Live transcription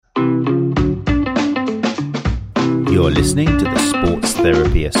You're listening to the Sports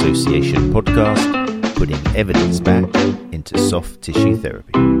Therapy Association podcast, putting evidence back into soft tissue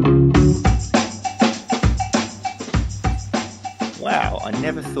therapy. Wow, I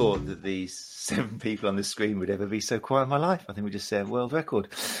never thought that these 7 people on the screen would ever be so quiet in my life. I think we just set a world record.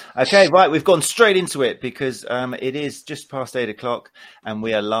 Okay, right, we've gone straight into it because it is just past 8 o'clock and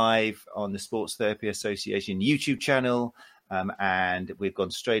we are live on the Sports Therapy Association YouTube channel. And we've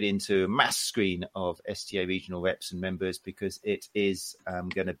gone straight into a mass screen of STA regional reps and members because it is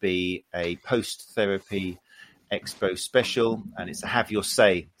going to be a post-therapy expo special, and it's a have your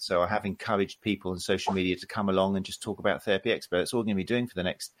say. So I have encouraged people on social media to come along and just talk about Therapy Expo. That's all we're going to be doing for the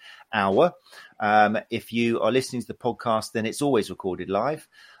next hour. If you are listening to the podcast, then it's always recorded live.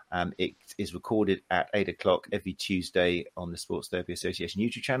 It is recorded at 8 o'clock every Tuesday on the Sports Therapy Association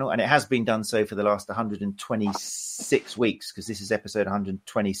YouTube channel. And it has been done so for the last 126 weeks because this is episode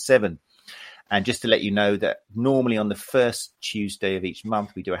 127. And just to let you know that normally on the first Tuesday of each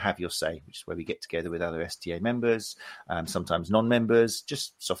month, we do a Have Your Say, which is where we get together with other STA members, sometimes non-members,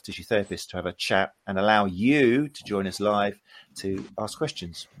 just soft tissue therapists to have a chat and allow you to join us live to ask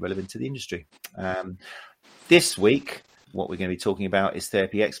questions relevant to the industry. This week, what we're going to be talking about is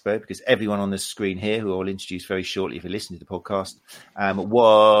Therapy Expo because everyone on the screen here, who I'll introduce very shortly if you're listening to the podcast,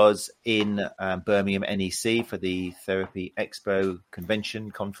 was in Birmingham NEC for the Therapy Expo convention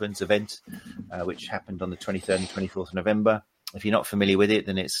conference event, which happened on the 23rd and 24th of November. If you're not familiar with it,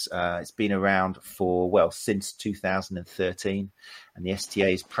 then it's been around since 2013, and the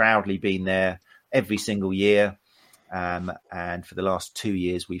STA has proudly been there every single year. And for the last 2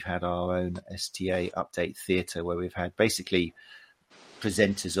 years, we've had our own STA Update Theatre where we've had basically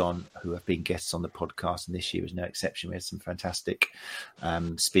presenters on who have been guests on the podcast. And this year was no exception. We had some fantastic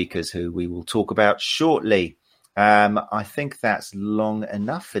speakers who we will talk about shortly. I think that's long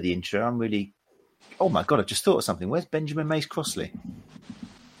enough for the intro. Oh my God, I just thought of something. Where's Benjamin Mace Crossley?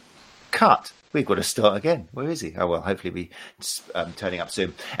 Cut. We've got to start again. Where is he? Oh, well, hopefully be turning up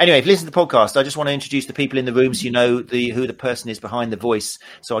soon. Anyway, if you listen to the podcast, I just want to introduce the people in the room so you know who the person is behind the voice.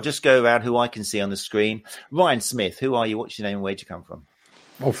 So I'll just go around who I can see on the screen. Ryan Smith, who are you? What's your name and where'd you come from?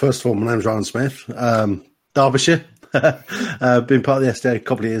 Well, first of all, my name's Ryan Smith, Derbyshire. Been part of the STA a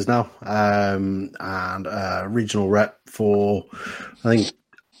couple of years now, and regional rep for, I think,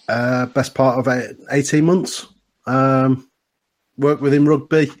 best part of 18 months. Work within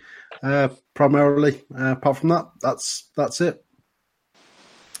rugby. Primarily, apart from that, that's it.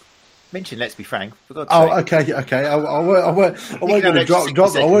 Mention Let's Be Frank. For God's sake. Okay. I weren't going to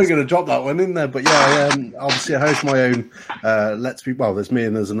drop that one in there, but yeah, obviously I host my own. There's me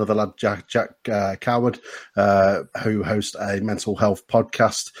and there's another lad, Jack Coward, who host a mental health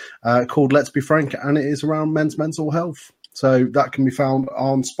podcast called Let's Be Frank, and it is around men's mental health. So that can be found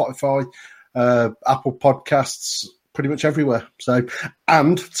on Spotify, Apple Podcasts, pretty much everywhere. So,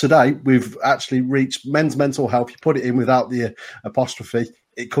 and today we've actually reached men's mental health. You put it in without the apostrophe,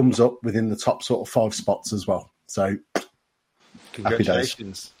 it comes up within the top sort of 5 spots as well. So,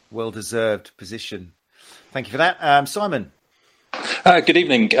 congratulations, well-deserved position. Thank you for that, Simon. Good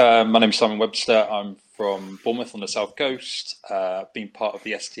evening. My name is Simon Webster. I'm from Bournemouth on the south coast. I've been part of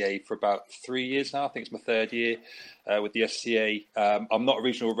the STA for about 3 years now. I think it's my 3rd year with the STA. I'm not a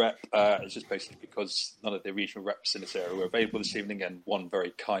regional rep. It's just basically because none of the regional reps in this area were available this evening, and one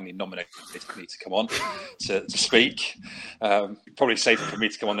very kindly nominated me to come on to speak. Probably safer for me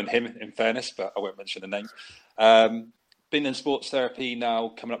to come on than him, in fairness, but I won't mention the name. Been in sports therapy now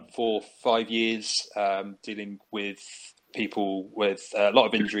coming up for 5 years, dealing with people with a lot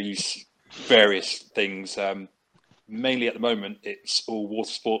of injuries, various things. Mainly at the moment, it's all water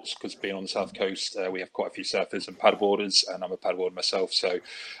sports because being on the south coast, we have quite a few surfers and paddleboarders, and I'm a paddleboarder myself. So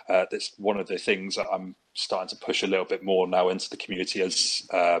that's one of the things that I'm starting to push a little bit more now into the community as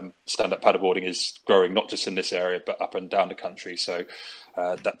stand-up paddleboarding is growing, not just in this area, but up and down the country. So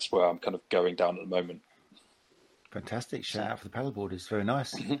that's where I'm kind of going down at the moment. Fantastic. Shout out for the paddleboarders. Very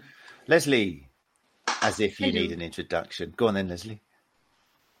nice. Mm-hmm. Leslie, as if you need an introduction. Go on then, Leslie.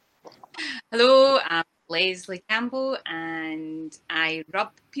 Hello, I'm Leslie Campbell, and I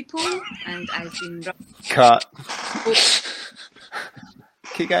rub people, and I've been rubbing. Cut.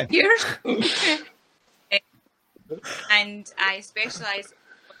 Keep going. Years. And I specialise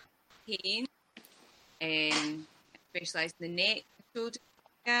in pain, specialise in the neck,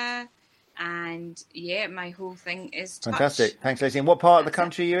 shoulder, and yeah, my whole thing is touch. Fantastic. Thanks, Leslie. And what part of the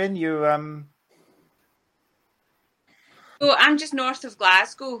country are you in? So I'm just north of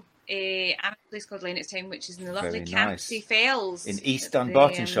Glasgow. I'm at a place called Lennoxtown, which is in the lovely Campsie Fells. In East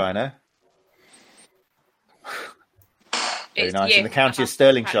Dunbartonshire, no? Very nice. In the county of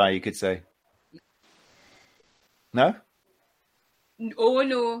Stirlingshire, you could say. No? Oh,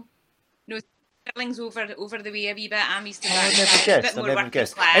 no. Stirling's over the way a wee bit. I'm used to that. I never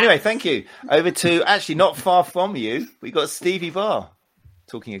guessed. Anyway, thank you. Over to, actually not far from you, we got Stevie Barr,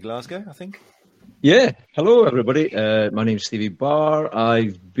 talking of Glasgow, I think. Yeah, hello everybody. My name's Stevie Barr.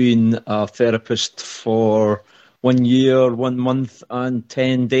 I've been a therapist for 1 year, 1 month and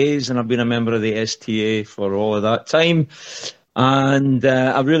 10 days, and I've been a member of the STA for all of that time. And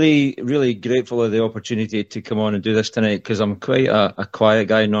I'm really, really grateful of the opportunity to come on and do this tonight, because I'm quite a quiet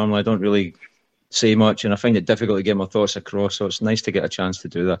guy normally. I don't really say much, and I find it difficult to get my thoughts across, so it's nice to get a chance to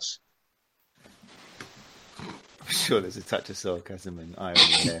do this. I'm sure there's a touch of sarcasm and irony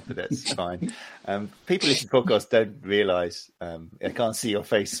there, but that's fine. People listening to podcasts don't realise, I can't see your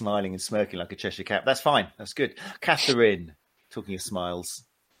face smiling and smirking like a Cheshire Cat. That's fine, that's good. Catherine, talking of smiles.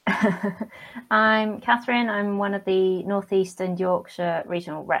 I'm Catherine. I'm one of the North East and Yorkshire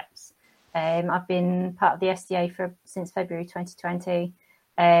regional reps. I've been part of the SDA since February 2020.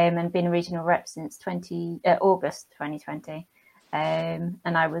 And been a regional rep since August 2020. And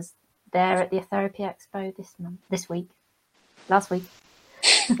I was there at the Therapy Expo last week.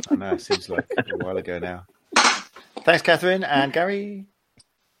 I know, it seems like a while ago now. Thanks, Catherine. And Gary?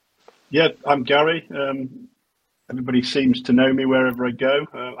 Yeah, I'm Gary. Everybody seems to know me wherever I go.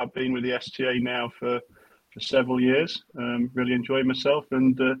 I've been with the STA now for several years. Really enjoying myself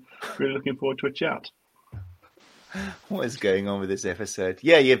and really looking forward to a chat. What is going on with this episode?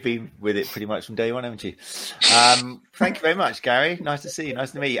 Yeah, you've been with it pretty much from day one, haven't you? Thank you very much, Gary. Nice to see you.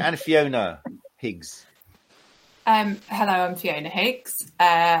 Nice to meet you. And Fiona Higgs. Hello, I'm Fiona Higgs.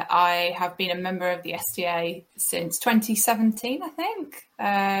 I have been a member of the STA since 2017, I think.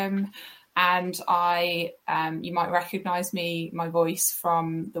 And I, you might recognise my voice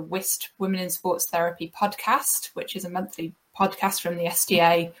from the WIST Women in Sports Therapy podcast, which is a monthly podcast from the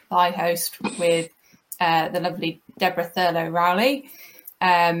STA that I host with the lovely Deborah Thurlow Rowley.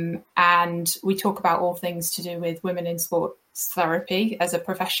 And we talk about all things to do with women in sports therapy as a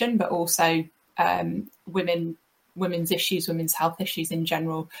profession, but also women's issues, women's health issues in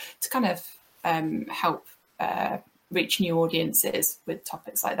general, to kind of help reach new audiences with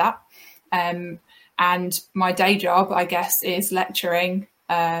topics like that. And my day job, I guess, is lecturing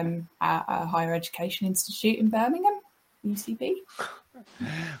at a higher education institute in Birmingham, UCB.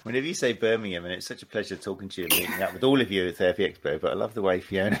 Whenever you say Birmingham, and it's such a pleasure talking to you and meeting up with all of you at Therapy Expo, but I love the way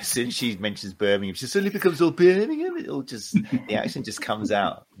Fiona, as soon as she mentions Birmingham, she suddenly becomes all Birmingham. It all just, the accent just comes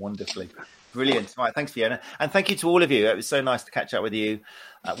out wonderfully. Brilliant. Right, thanks, Fiona. And thank you to all of you. It was so nice to catch up with you.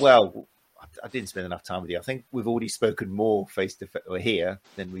 I didn't spend enough time with you. I think we've already spoken more face-to-face here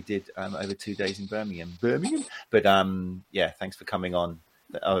than we did over 2 days in Birmingham. But yeah, thanks for coming on.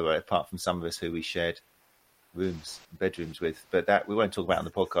 Apart from some of us who we shared bedrooms with, but that we won't talk about on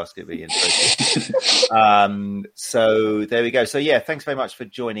the podcast. It'll be so there we go. So yeah, thanks very much for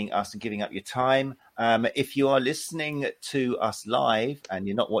joining us and giving up your time. If you are listening to us live and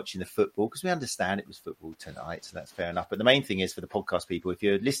you're not watching the football, because we understand it was football tonight, so that's fair enough. But the main thing is for the podcast people, if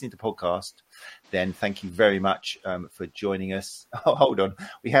you're listening to the podcast, then thank you very much for joining us. Oh, hold on.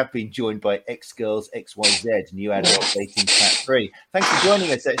 We have been joined by X-Girls XYZ, new adult dating chat 3. Thanks for joining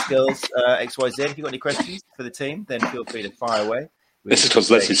us, X-Girls XYZ. If you've got any questions for the team, then feel free to fire away. This is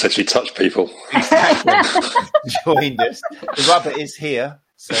because Leslie said she touched people. Exactly. Joined us. The rubber is here.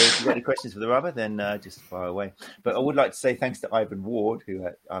 So if you've got any questions for the rubber, then just fire away. But I would like to say thanks to Ivan Ward, who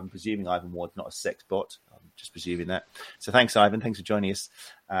I'm presuming Ivan Ward's not a sex bot. I'm just presuming that. So thanks, Ivan. Thanks for joining us.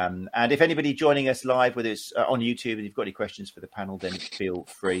 And if anybody joining us live, whether it's on YouTube and you've got any questions for the panel, then feel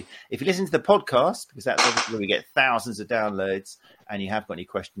free. If you listen to the podcast, because that's obviously where we get thousands of downloads, and you have got any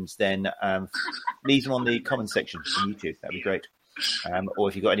questions, then leave them on the comments section on YouTube. That'd be great. Or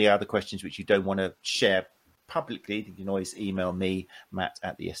if you've got any other questions which you don't want to share publicly, you can always email me,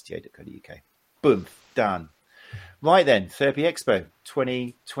 matt@thesta.co.uk. Boom, done. Right then, Therapy Expo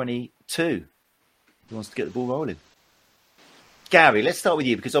 2022. Who wants to get the ball rolling? Gary, let's start with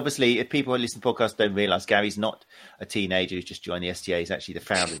you, because obviously if people who listen to podcasts don't realise, Gary's not a teenager who's just joined the STA. He's actually the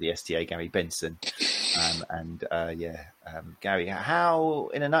founder of the STA, Gary Benson. Gary, how,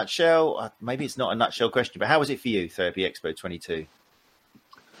 in a nutshell, maybe it's not a nutshell question, but how was it for you, Therapy Expo 22?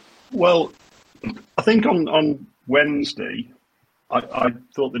 Well, I think on Wednesday, I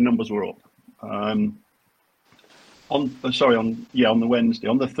thought the numbers were up. On the Wednesday.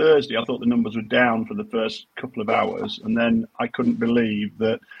 On the Thursday, I thought the numbers were down for the first couple of hours, and then I couldn't believe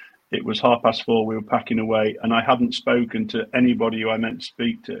that it was 4:30. We were packing away, and I hadn't spoken to anybody who I meant to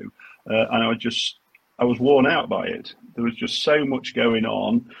speak to, and I was worn out by it. There was just so much going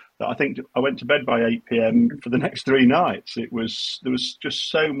on that I think I went to bed by 8 p.m. for the next 3 nights. There was just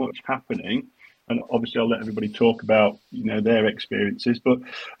so much happening. and obviously I'll let everybody talk about their experiences. But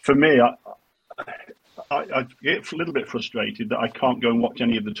for me, I get a little bit frustrated that I can't go and watch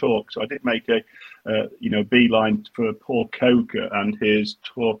any of the talk. So I did make a beeline for Paul Coker and his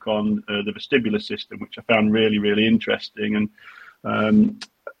talk on the vestibular system, which I found really, really interesting, and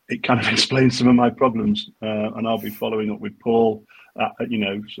it kind of explains some of my problems. And I'll be following up with Paul,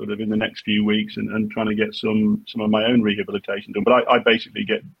 sort of in the next few weeks, and trying to get some of my own rehabilitation done. But I basically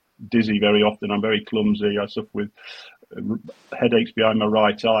get dizzy very often. I'm very clumsy. I suffer with headaches behind my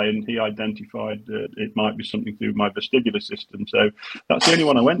right eye, and he identified that it might be something to do with my vestibular system. So that's the only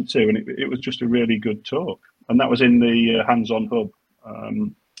one I went to, and it was just a really good talk. And that was in the Hands-On Hub,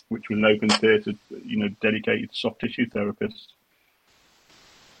 which was an open theatre, dedicated to soft tissue therapists.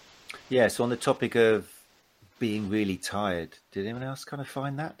 Yeah, so on the topic of being really tired, did anyone else kind of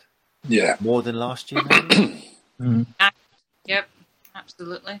find that? Yeah. More than last year, maybe? Mm-hmm. Yep,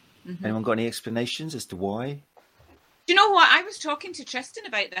 absolutely. Mm-hmm. Anyone got any explanations as to why? Do you know what? I was talking to Tristan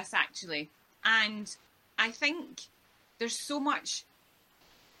about this, actually, and I think there's so much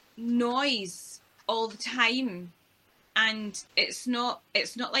noise all the time, and it's not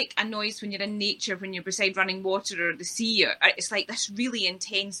like a noise when you're in nature, when you're beside running water or the sea. It's like this really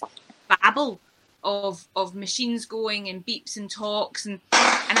intense babble of machines going and beeps and talks, and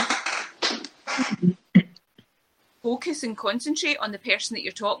focus and concentrate on the person that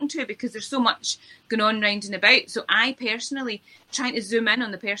you're talking to, because there's so much going on round and about. So I personally, trying to zoom in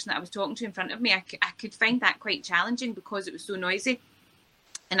on the person that I was talking to in front of me, I could find that quite challenging because it was so noisy.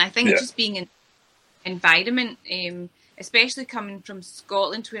 And I think just being in environment, especially coming from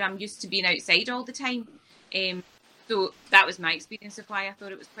Scotland where I'm used to being outside all the time, so that was my experience of why I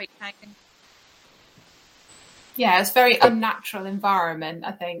thought it was quite tiring. Yeah, it's a very unnatural environment,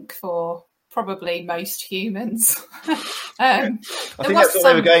 I think, for probably most humans. I think that's what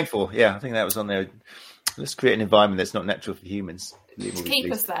they were going for. Yeah, I think that was on there. Let's create an environment that's not natural for humans. To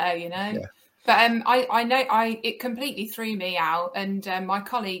keep us there, Yeah. But I know it completely threw me out, and my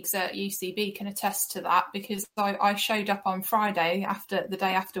colleagues at UCB can attest to that, because I showed up on Friday the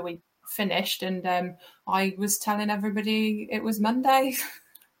day after we finished, and I was telling everybody it was Monday.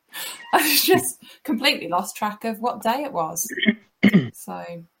 I just completely lost track of what day it was.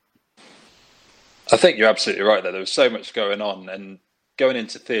 So I think you're absolutely right there. There was so much going on, and going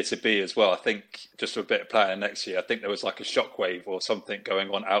into Theatre B as well. I think just for a bit of planning next year, I think there was like a shockwave or something going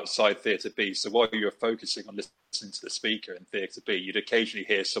on outside Theatre B. So while you were focusing on listening to the speaker in Theatre B, you'd occasionally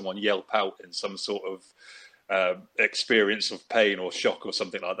hear someone yelp out in some sort of experience of pain or shock or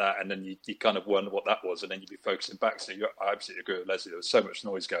something like that, and then you kind of wonder what that was, and then you'd be focusing back. So I absolutely agree with Leslie. There was so much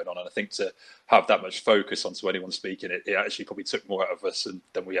noise going on, and I think to have that much focus onto anyone speaking, it actually probably took more out of us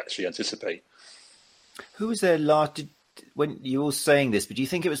than we actually anticipate. Who was there last? When you were all saying this, but do you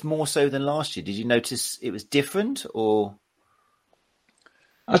think it was more so than last year? Did you notice it was different, or?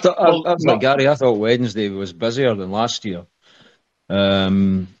 I thought Gary, I thought Wednesday was busier than last year.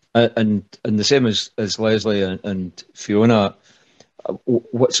 And the same as Leslie and Fiona.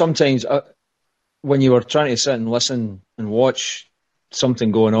 What sometimes when you were trying to sit and listen and watch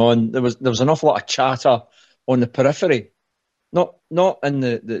something going on, there was an awful lot of chatter on the periphery, not in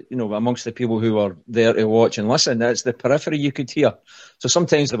the amongst the people who were there to watch and listen. It's the periphery you could hear. So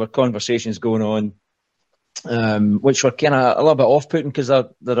sometimes there were conversations going on, which were kind of a little bit off-putting, because they're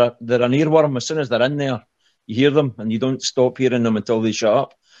an earworm. As soon as they're in there, you hear them, and you don't stop hearing them until they shut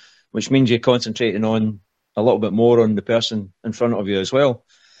up, which means you're concentrating on a little bit more on the person in front of you as well.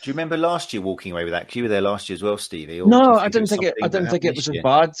 Do you remember last year walking away with that? Because you were there last year as well, Stevie. No, I didn't think it was as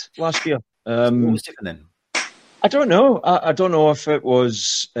bad last year. What was different then? I don't know. I don't know if it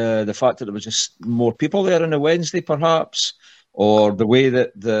was the fact that there was just more people there on a Wednesday, perhaps, or the way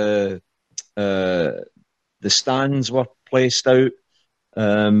that the stands were placed out.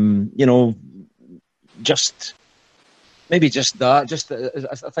 Just. Maybe just that.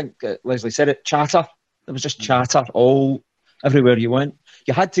 I think Leslie said it. Chatter. There was just chatter everywhere you went.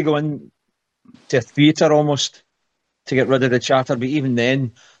 You had to go in to a theatre almost to get rid of the chatter. But even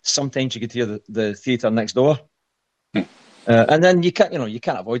then, sometimes you could hear the theatre next door. And then you can't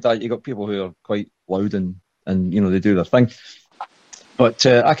avoid that. You got people who are quite loud and they do their thing. But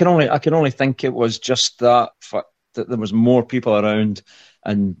I can only think it was just that fact that there was more people around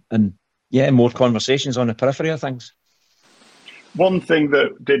and more conversations on the periphery of things. One thing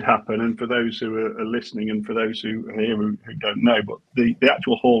that did happen, and for those who are listening and for those who are here who don't know, but the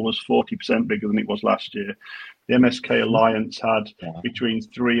actual hall was 40% bigger than it was last year. The MSK Alliance had between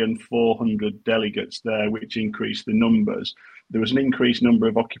 300 and 400 delegates there, which increased the numbers. There was an increased number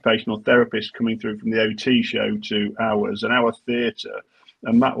of occupational therapists coming through from the OT show to ours, and our theatre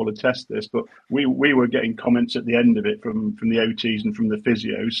and Matt will attest this, but we were getting comments at the end of it from the OTs and from the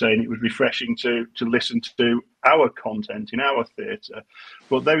physios saying it was refreshing to listen to our content in our theatre.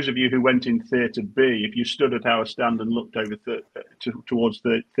 But those of you who went in Theatre B, if you stood at our stand and looked over towards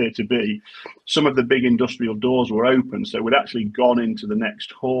the Theatre B, some of the big industrial doors were open, so we'd actually gone into the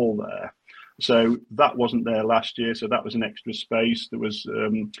next hall there. So that wasn't there last year, so that was an extra space. There was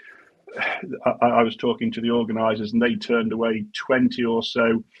I was talking to the organisers, and they turned away 20 or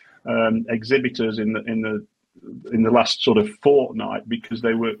so exhibitors in the last sort of fortnight because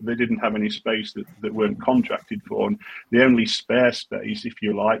they didn't have any space that weren't contracted for, and the only spare space, if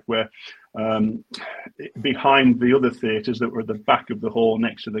you like, were behind the other theatres that were at the back of the hall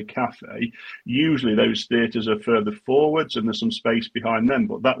next to the cafe. Usually those theatres are further forwards and there's some space behind them,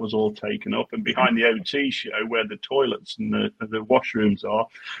 but that was all taken up. And behind the OT show, where the toilets and the washrooms are,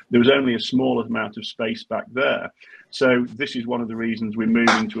 there was only a small amount of space back there. So this is one of the reasons we're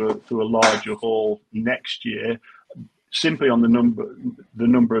moving to a larger hall next year, simply on the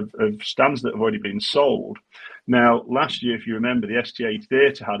number of stands that have already been sold. Now, last year, if you remember, the STA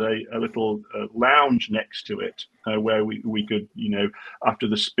Theatre had a little lounge next to it where we could, after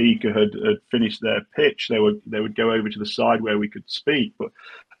the speaker had finished their pitch, they would go over to the side where we could speak. But,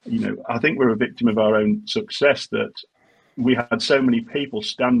 I think we're a victim of our own success that we had so many people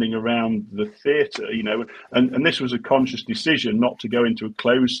standing around the theatre, and this was a conscious decision not to go into a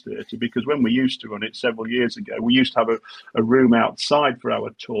closed theatre, because when we used to run it several years ago, we used to have a room outside for our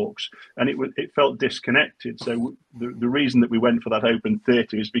talks, and it felt disconnected. So the reason that we went for that open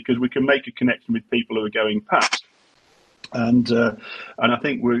theatre is because we can make a connection with people who are going past. And I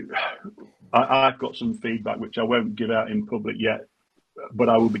think I've got some feedback which I won't give out in public yet, but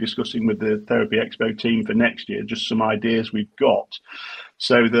I will be discussing with the Therapy Expo team for next year, just some ideas we've got,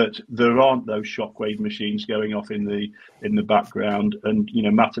 so that there aren't those shockwave machines going off in the background. And,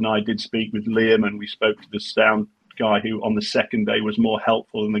 Matt and I did speak with Liam, and we spoke to the sound guy who on the second day was more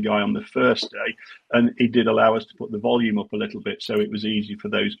helpful than the guy on the first day. And he did allow us to put the volume up a little bit, so it was easy for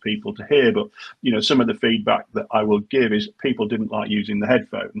those people to hear. But, some of the feedback that I will give is people didn't like using the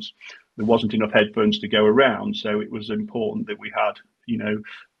headphones. There wasn't enough headphones to go around, so it was important that we had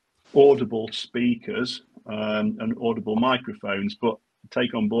audible speakers and audible microphones. But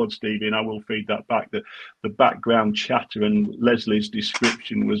take on board, Stevie, and I will feed that back, that the background chatter and Leslie's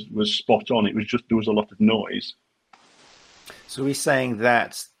description was spot on. It was just there was a lot of noise. So we're saying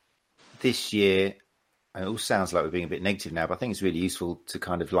that this year, and it all sounds like we're being a bit negative now, but I think it's really useful to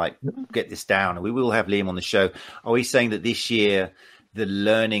kind of like get this down, and we will have Liam on the show. Are we saying that this year the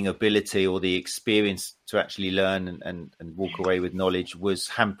learning ability or the experience to actually learn and walk away with knowledge was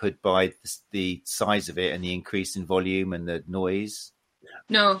hampered by the size of it and the increase in volume and the noise?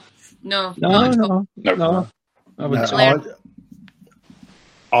 No.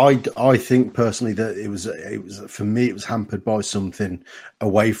 I think personally that it was for me, it was hampered by something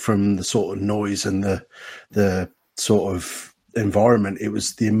away from the sort of noise and the sort of environment. It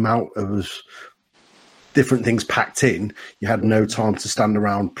was the amount of different things packed in. You had no time to stand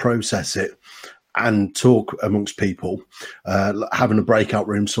around, process it, and talk amongst people. Having a breakout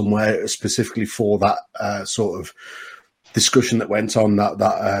room somewhere specifically for that sort of discussion that went on,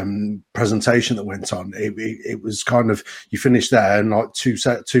 that presentation that went on. It was kind of, you finished there, and like 2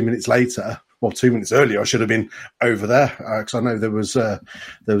 minutes later, well, 2 minutes earlier, I should have been over there, because I know there was I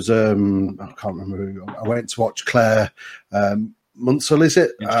can't remember who, I went to watch Claire Munsell, is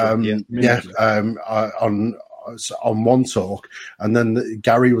it? On one talk, and then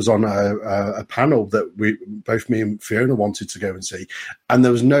Gary was on a panel that both me and Fiona wanted to go and see, and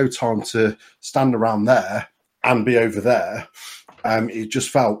there was no time to stand around there and be over there. It just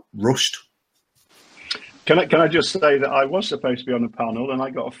felt rushed. Can I just say that I was supposed to be on a panel, and I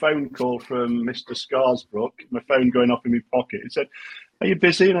got a phone call from Mr. Scarsbrook, my phone going off in my pocket. He said, "Are you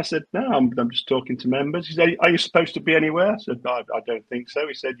busy?" And I said, "No, I'm just talking to members." He said, "Are you supposed to be anywhere?" I said, "I don't think so."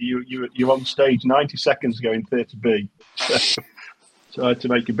 He said, "You're on stage 90 seconds ago in Theatre B." So I had to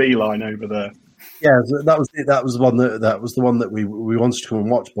make a beeline over there. Yeah, that was the one that we wanted to come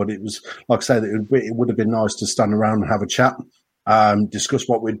and watch. But it was, like I said, it would have been nice to stand around and have a chat, discuss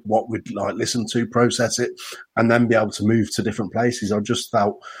what we'd like, listen to, process it, and then be able to move to different places. I just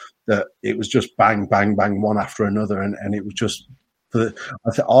felt that it was just bang, bang, bang, one after another, and it was just.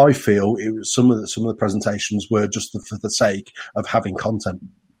 I feel it was some of the presentations were just for the sake of having content.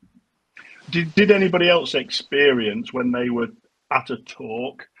 Did anybody else experience when they were at a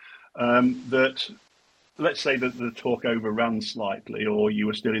talk that, let's say that the talk overran slightly, or you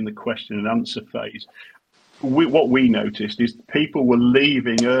were still in the question and answer phase? What we noticed is people were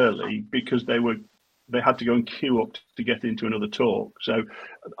leaving early because they were they had to go and queue up to get into another talk. So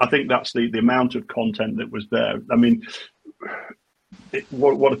I think that's the amount of content that was there. I mean,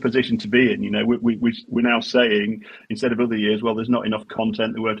 what a position to be in. You know, we're now saying, instead of other years, well, there's not enough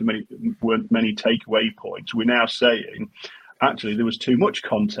content, there weren't many takeaway points. We're now saying, actually, there was too much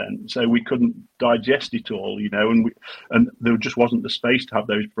content, so we couldn't digest it all, you know, and there just wasn't the space to have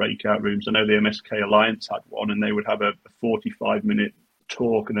those breakout rooms. I know the MSK Alliance had one, and they would have a 45-minute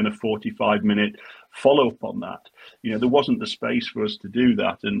talk and then a 45-minute follow-up on that. You know, there wasn't the space for us to do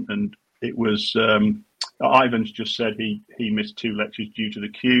that, and it was... Ivan's just said he missed 2 lectures due to the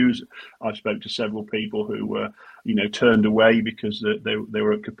queues. I spoke to several people who were, you know, turned away because they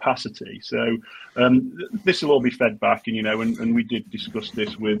were at capacity. So this will all be fed back, and you know, and we did discuss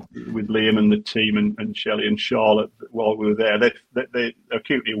this with Liam and the team and Shelley and Charlotte while we were there. They're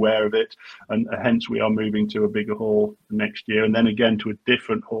acutely aware of it, and hence we are moving to a bigger hall next year, and then again to a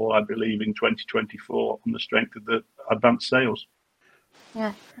different hall, I believe, in 2024 on the strength of the advanced sales.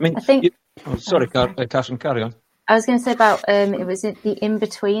 Yeah, I mean, I think. Sorry, Catherine, carry on. I was going to say about it was the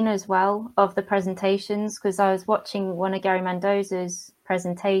in-between as well of the presentations, because I was watching one of Gary Mendoza's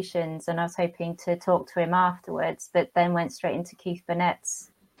presentations and I was hoping to talk to him afterwards, but then went straight into Keith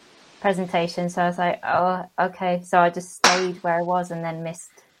Burnett's presentation. So I was like, oh, okay. So I just stayed where I was and then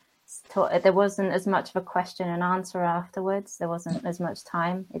missed. There wasn't as much of a question and answer afterwards. There wasn't as much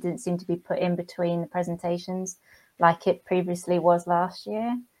time. It didn't seem to be put in between the presentations like it previously was last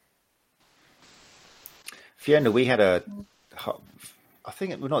year. Fiona, we had I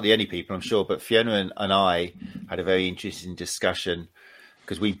think we're not the only people, I'm sure, but Fiona and I had a very interesting discussion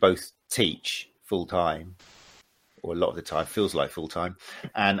because we both teach full time, or a lot of the time feels like full time,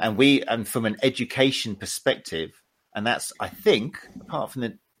 and from an education perspective, and that's, I think, apart from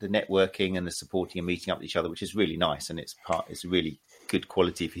the networking and the supporting and meeting up with each other, which is really nice, and it's a really good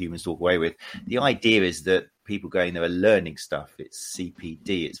quality for humans to walk away with. The idea is that people going there are learning stuff. It's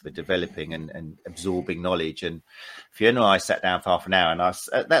CPD. It's for developing and absorbing knowledge. And Fiona and I sat down for half an hour,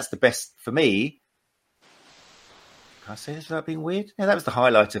 and that's the best for me. Can I say this without being weird? Yeah, that was the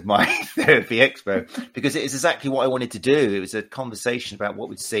highlight of my therapy expo, because it is exactly what I wanted to do. It was a conversation about what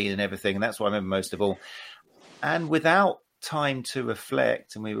we'd seen and everything, and that's what I remember most of all. And without time to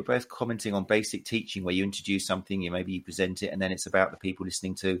reflect, and we were both commenting on basic teaching, where you introduce something, maybe you present it, and then it's about the people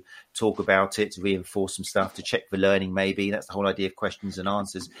listening to talk about it, to reinforce some stuff, to check for learning. Maybe that's the whole idea of questions and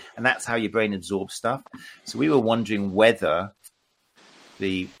answers, and that's how your brain absorbs stuff. So we were wondering whether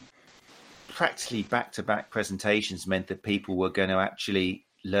the practically back-to-back presentations meant that people were going to actually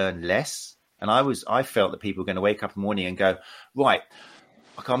learn less, and I felt that people were going to wake up in the morning and go, right,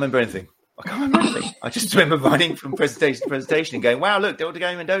 I can't remember anything. I just remember running from presentation to presentation and going, wow, look, Dr.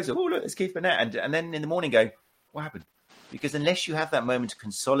 Gary Mendoza. Oh, look, there's Keith Burnett. And then in the morning going, what happened? Because unless you have that moment to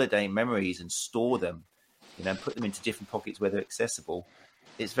consolidate memories and store them, you know, and put them into different pockets where they're accessible,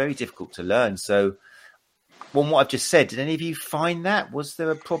 it's very difficult to learn. So from what I've just said, did any of you find that? Was there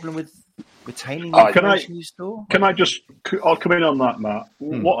a problem with retaining the information you store? I'll come in on that, Matt.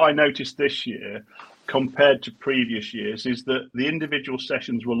 What I noticed this year compared to previous years is that the individual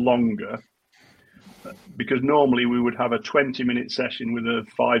sessions were longer, because normally we would have a 20-minute session with a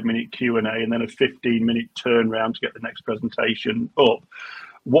 5-minute Q&A and then a 15-minute turnaround to get the next presentation up.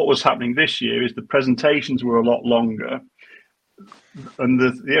 What was happening this year is the presentations were a lot longer, and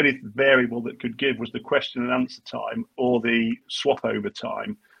the only variable that could give was the question and answer time or the swap over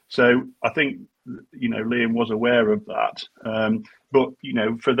time. So I think, you know, Liam was aware of that. But, you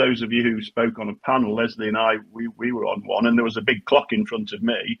know, for those of you who spoke on a panel, Leslie and I, we were on one, and there was a big clock in front of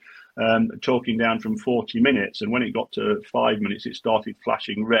me talking down from 40 minutes. And when it got to 5 minutes, it started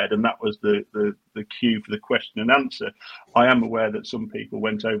flashing red. And that was the cue for the question and answer. I am aware that some people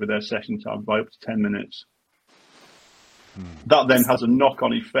went over their session time by up to 10 minutes. That then has a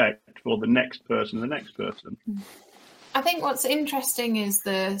knock-on effect for the next person and the next person. I think what's interesting is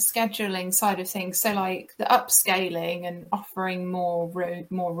the scheduling side of things. So, like the upscaling and offering more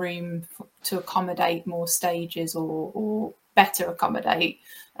room to accommodate more stages, or better accommodate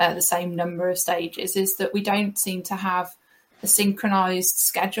the same number of stages, is that we don't seem to have a synchronized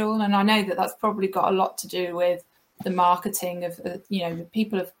schedule. And I know that that's probably got a lot to do with the marketing of, you know,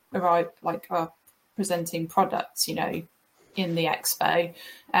 people have arrived, like, are presenting products, you know, in the expo,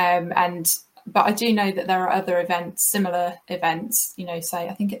 but I do know that there are other events, similar events, you know, say,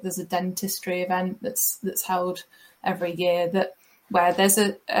 I think there's a dentistry event that's held every year, where there's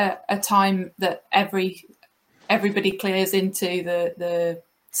a time that everybody clears into the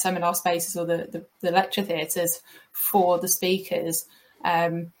seminar spaces or the lecture theatres for the speakers.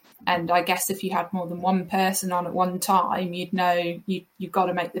 And I guess if you had more than one person on at one time, you'd know you've got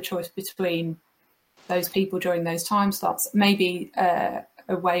to make the choice between those people during those time slots. Maybe a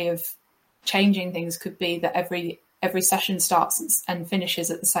way of changing things could be that every session starts and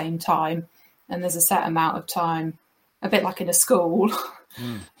finishes at the same time, and there's a set amount of time, a bit like in a school.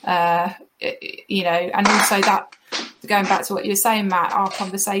 And also that, going back to what you were saying, Matt, our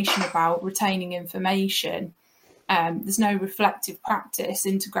conversation about retaining information, there's no reflective practice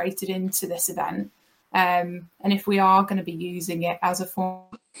integrated into this event. And if we are going to be using it as a form...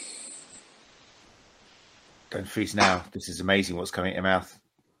 Don't freeze now. This is amazing what's coming out your mouth.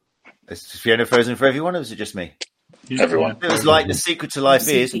 Is Fiona frozen for everyone, or is it just me? Everyone. It was like the secret to life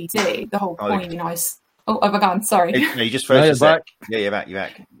is... CPD, the whole point, Oh, I've gone. Sorry. No, you just froze. You're back. Yeah, you're back. You're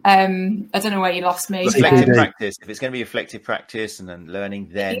back. I don't know where you lost me. Reflective practice. If it's going to be reflective practice and then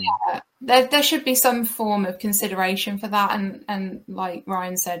learning, then there should be some form of consideration for that. And like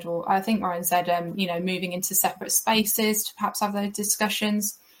Ryan said, or I think Ryan said, moving into separate spaces to perhaps have those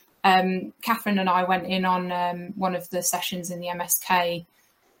discussions. Catherine and I went in on one of the sessions in the MSK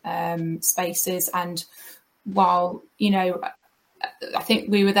spaces, and while I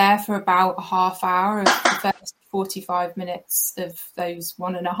think we were there for about a half hour of the first 45 minutes of those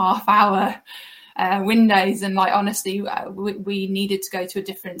 1.5 hour windows. And honestly, we needed to go to a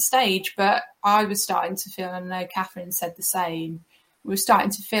different stage, but I was starting to feel, and I know Catherine said the same, we were starting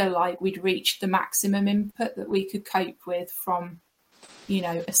to feel like we'd reached the maximum input that we could cope with from,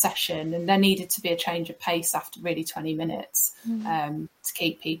 a session. And there needed to be a change of pace after really 20 minutes to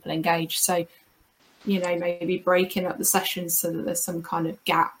keep people engaged. So, maybe breaking up the sessions so that there's some kind of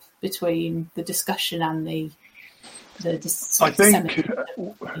gap between the discussion and the I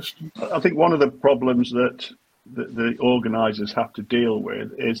think one of the problems that the organisers have to deal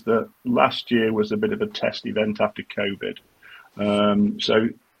with is that last year was a bit of a test event after COVID. So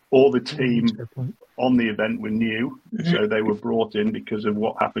all the team on the event were new, so they were brought in because of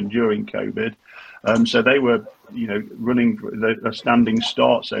what happened during COVID. So they were, running a standing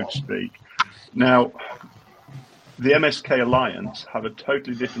start, so to speak. Now, the MSK Alliance have a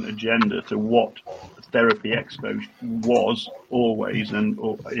totally different agenda to what Therapy Expo was always, and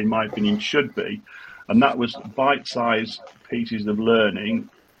or in my opinion should be, and that was bite-sized pieces of learning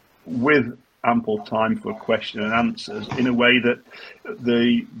with ample time for question and answers in a way that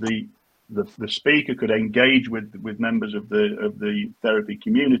the speaker could engage with members of the therapy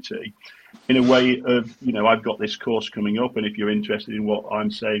community in a way of, I've got this course coming up, and if you're interested in what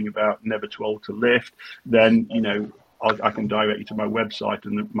I'm saying about never too old to lift, then, I can direct you to my website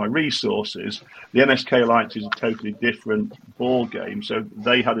and my resources. The MSK Alliance is a totally different ball game. So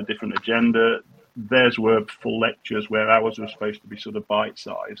they had a different agenda. Theirs were full lectures where ours were supposed to be sort of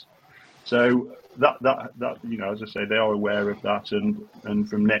bite-sized. So that as I say, they are aware of that. And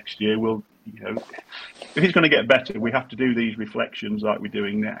from next year, we'll, if it's going to get better, we have to do these reflections like we're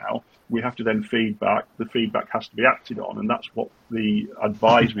doing now. We have to then feedback. The feedback has to be acted on, and that's what the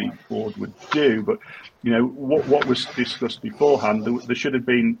advisory board would do. But, what was discussed beforehand, there should have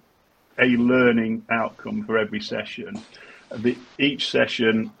been a learning outcome for every session. Each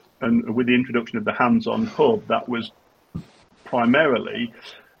session, and with the introduction of the hands-on hub, that was primarily,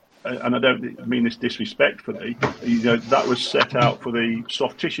 and I don't mean this disrespectfully, that was set out for the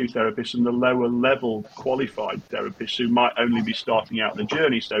soft tissue therapists and the lower level qualified therapists who might only be starting out the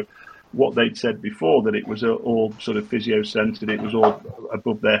journey. So what they'd said before, that it was all sort of physio-centered, it was all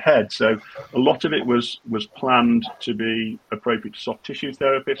above their head. So a lot of it was planned to be appropriate to soft tissue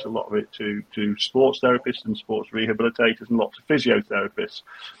therapists, a lot of it to sports therapists and sports rehabilitators, and lots of physiotherapists.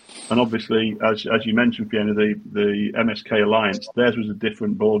 And obviously, as you mentioned, Fiona, the MSK Alliance, theirs was a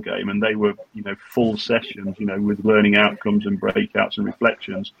different ball game, and they were, full sessions, with learning outcomes and breakouts and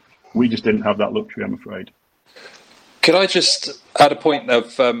reflections. We just didn't have that luxury, I'm afraid. Could I just add a point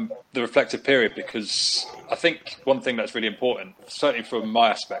of the reflective period? Because I think one thing that's really important, certainly from my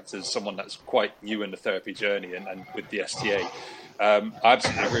aspect as someone that's quite new in the therapy journey and with the STA, I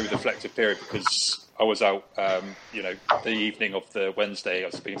absolutely agree with the reflective period, because I was out, the evening of the Wednesday, I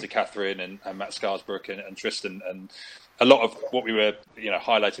was speaking to Catherine and Matt Scarsbrook and Tristan, and a lot of what we were,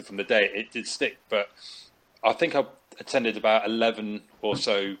 highlighted from the day, it did stick. But I think I attended about 11 or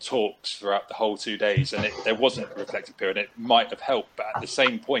so talks throughout the whole 2 days, and there wasn't a reflective period. It might have helped, but at the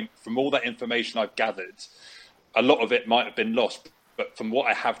same point, from all that information I've gathered, a lot of it might have been lost. But from what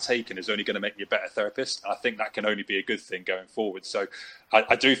I have taken is only going to make me a better therapist. I think that can only be a good thing going forward. So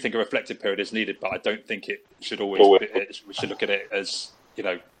I do think a reflective period is needed, but I don't think it should always be, we should look at it as,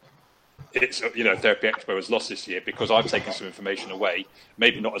 it's, Therapy Expo has lost this year because I've taken some information away,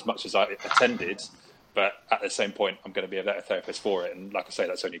 maybe not as much as I attended, but at the same point, I'm going to be a better therapist for it. And like I say,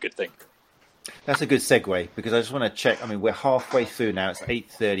 that's only a good thing. That's a good segue, because I just want to check. I mean, we're halfway through now. It's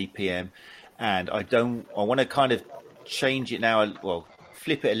 8:30 p.m. and I want to kind of change it now. Well,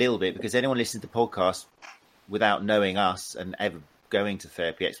 flip it a little bit, because anyone listening to the podcast without knowing us and ever going to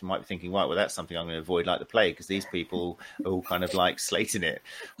Therapy Expo might be thinking, right, well, that's something I'm going to avoid like the plague, because these people are all kind of like slating it.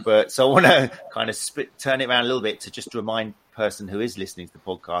 But so I want to kind of turn it around a little bit to just remind person who is listening to the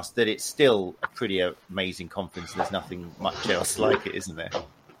podcast that it's still a pretty amazing conference. There's nothing much else like it, isn't there?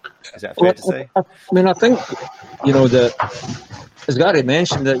 Is that fair to say? I mean, I think, as Gary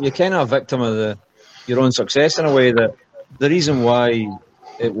mentioned, that you're kind of a victim of your own success in a way. That the reason why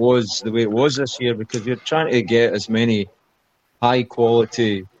it was the way it was this year, because you're trying to get as many high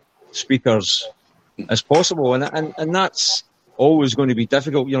quality speakers as possible, and that's always going to be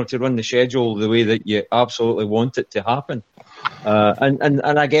difficult, to run the schedule the way that you absolutely want it to happen.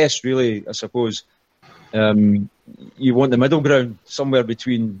 And I guess really, I suppose, you want the middle ground somewhere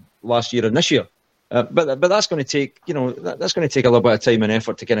between last year and this year. But that's going to take, that's going to take a little bit of time and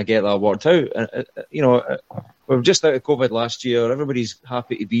effort to kind of get that worked out. We were just out of COVID last year. Everybody's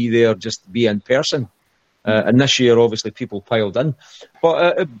happy to be there, just be in person. And this year, obviously, people piled in.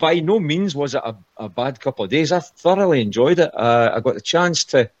 But by no means was it a bad couple of days. I thoroughly enjoyed it. I got the chance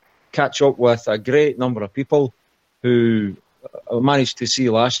to catch up with a great number of people who I managed to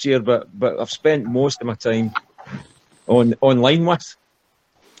see last year, but I've spent most of my time online with.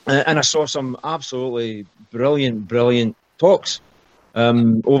 And I saw some absolutely brilliant talks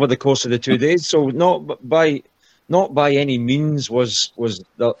over the course of the 2 days. So not by any means was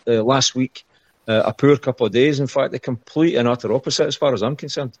the last week a poor couple of days. In fact, the complete and utter opposite as far as I'm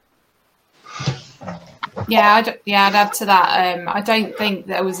concerned. Yeah, I'd add to that. I don't think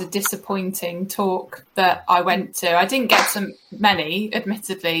there was a disappointing talk that I went to. I didn't get so many,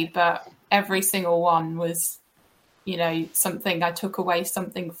 admittedly, but every single one was, something I took away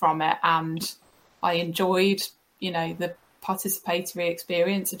something from it, and I enjoyed, the participatory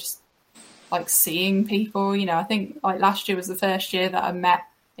experience of just like seeing people. I think like last year was the first year that I met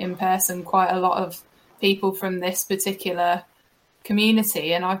in person quite a lot of people from this particular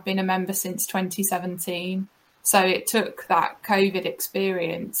community, and I've been a member since 2017. So it took that COVID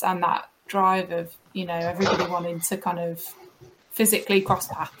experience and that drive of, everybody wanting to kind of physically cross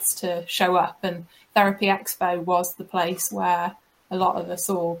paths to show up, and Therapy Expo was the place where a lot of us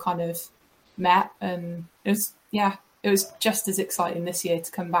all kind of met, and it was just as exciting this year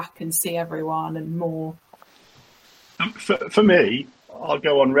to come back and see everyone and more. For me, I'll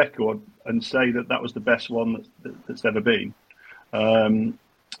go on record and say that was the best one that's ever been.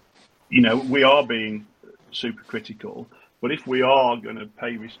 We are being super critical, but if we are going to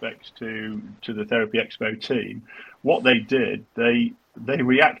pay respects to the Therapy Expo team, what they did, they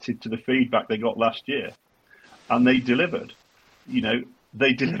reacted to the feedback they got last year, and they delivered.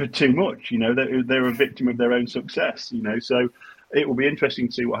 They delivered too much. They're a victim of their own success. So it will be interesting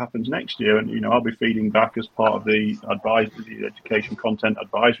to see what happens next year. And I'll be feeding back as part of the education content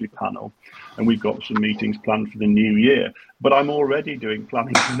advisory panel, and we've got some meetings planned for the new year. But I'm already doing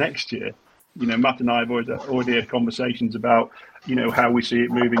planning for next year. Matt and I have already had conversations about, how we see it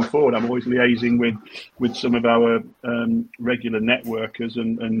moving forward. I'm always liaising with some of our regular networkers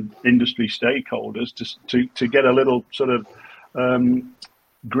and industry stakeholders to get a little sort of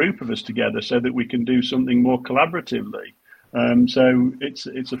group of us together so that we can do something more collaboratively. So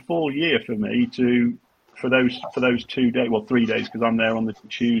it's a full year for me for those 2 days, well 3 days, because I'm there on the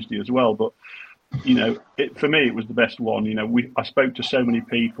Tuesday as well. But for me it was the best one. I spoke to so many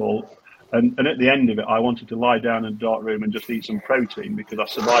people. And at the end of it, I wanted to lie down in a dark room and just eat some protein because I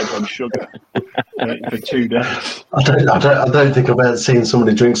survived on sugar for 2 days. I don't think I've ever seen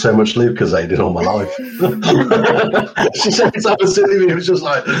somebody drink so much Lucozade in all my life. She said it's absolutely. It was just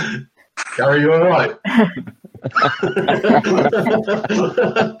like, Gary, you all right? But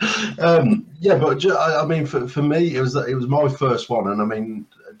I mean, for me, it was my first one, and I mean,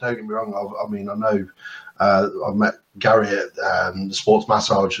 don't get me wrong. I know. I've met Gary at the Sports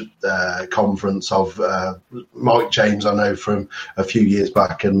Massage conference. Of Mike James, I know from a few years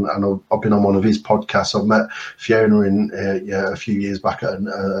back, and I've been on one of his podcasts. I've met Fiona a few years back at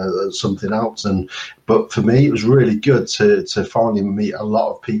something else. But for me, it was really good to finally meet a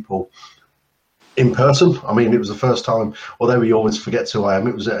lot of people in person. I mean, it was the first time, although we always forget who I am,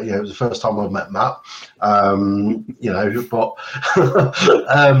 it was the first time I've met Matt.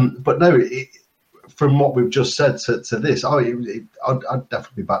 But no. From what we've just said to this, I'd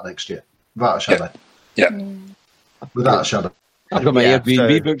definitely be back next year, without a shadow. Yeah. Without a shadow. I've got my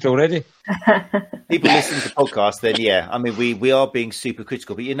Airbnb booked already. people listening to podcasts, then yeah, I mean, we are being super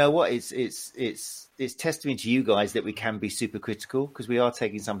critical, but you know what? It's testament to you guys that we can be super critical, because we are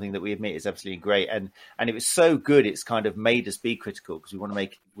taking something that we admit is absolutely great, and it was so good, it's kind of made us be critical, because we were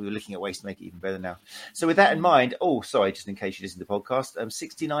looking at ways to make it even better now. So with that in mind, just in case you listen to the podcast,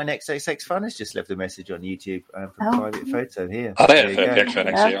 69XXX Fun has just left a message on YouTube for private photo here. Oh, there you go. So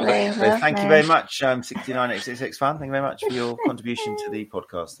thank you very much, 69XXX Fun. Thank you very much for your contribution to the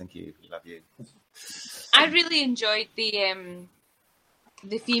podcast. Thank you. We love you. I really enjoyed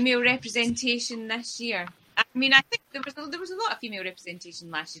the female representation this year. I mean, I think there was a lot of female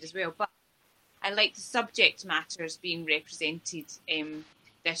representation last year as well, but I like the subject matters being represented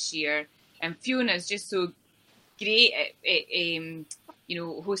this year. And Fiona's just so great at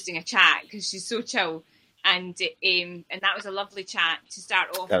hosting a chat, because she's so chill. And that was a lovely chat to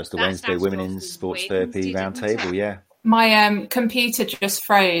start off. That was the Wednesday Women in Sports Therapy Roundtable, yeah. My computer just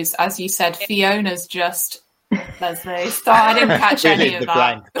froze as you said Fiona's just Leslie. So I didn't catch any of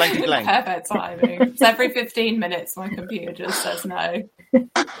that. Blank. Perfect timing. So every 15 minutes my computer just says no.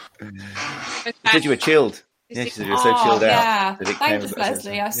 Did you were chilled? Yes, you were so chilled out. Yeah, thanks,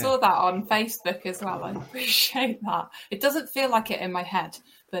 Leslie. I saw that on Facebook as well. I appreciate that. It doesn't feel like it in my head,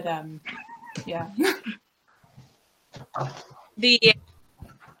 but yeah.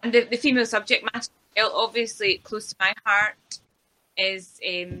 The female subject matter, obviously close to my heart, is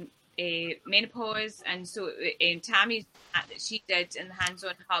menopause, and so Tammy's chat that she did in the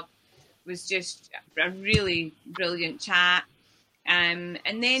Hands-On Hub was just a really brilliant chat. And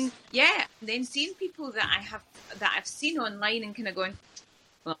then seeing people that I've seen online and kind of going,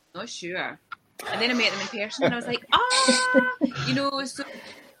 well, I'm not sure. And then I met them in person and I was like, so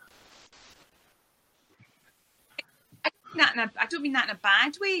I don't mean that in a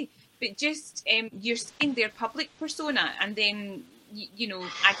bad way, but just you're seeing their public persona, and then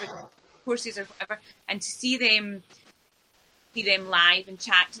either courses or whatever, and to see them live and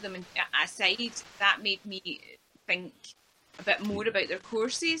chat to them and aside, that made me think a bit more about their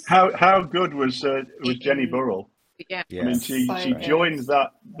courses. How good was Jenny Burrell? Yeah, I mean, she joined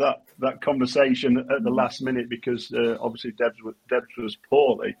that conversation at the last minute because obviously Debs was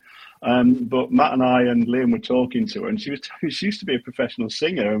poorly, but Matt and I and Liam were talking to her, and she used to be a professional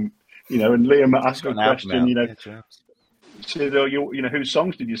singer, and Liam asked her a question, she said, whose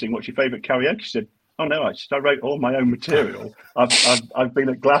songs did you sing? What's your favourite karaoke? She said, oh no, I wrote all my own material. I've been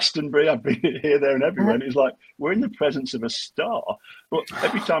at Glastonbury, I've been here, there, and everywhere. And it's like, we're in the presence of a star. But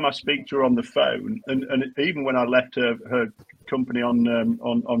every time I speak to her on the phone, and even when I left her company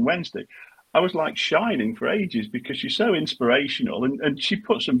on Wednesday, I was like shining for ages because she's so inspirational, and she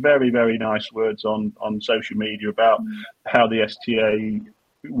put some very, very nice words on social media about how the STA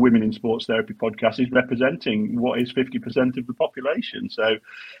Women in Sports Therapy podcast is representing what is 50% of the population. So,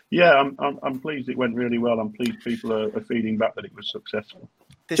 yeah, I'm pleased it went really well. I'm pleased people are feeding back that it was successful.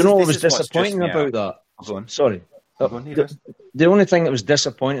 Do you know what was disappointing about that? Sorry. The only thing that was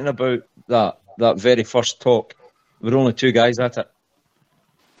disappointing about that very first talk, there were only two guys at it.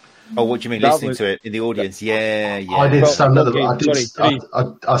 Oh, what do you mean, listening to it in the audience? Yeah. I did stand at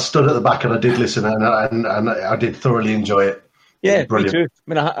the I stood at the back and I did listen, and I did thoroughly enjoy it. Yeah, brilliant. Me too. I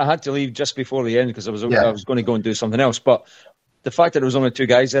mean, I had to leave just before the end because I was going to go and do something else. But the fact that there was only two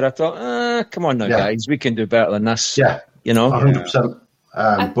guys there, I thought, come on now, guys, we can do better than this. Yeah, 100%.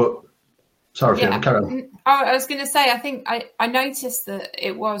 But sorry, carry on. I was going to say, I think I noticed that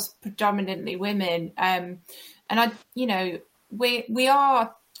it was predominantly women, and we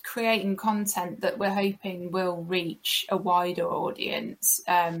are creating content that we're hoping will reach a wider audience.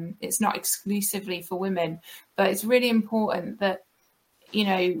 It's not exclusively for women, but it's really important that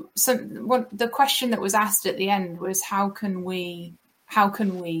the question that was asked at the end was how can we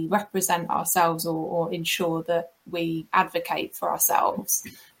represent ourselves or ensure that we advocate for ourselves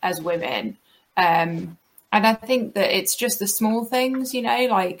as women. And I think that it's just the small things,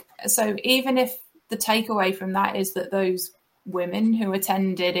 so even if the takeaway from that is that those women who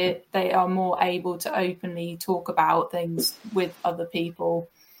attended it, they are more able to openly talk about things with other people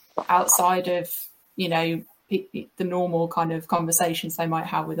outside of, the normal kind of conversations they might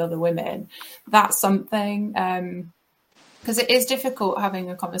have with other women. That's something, because it is difficult having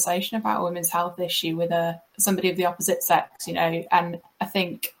a conversation about a women's health issue with somebody of the opposite sex, and I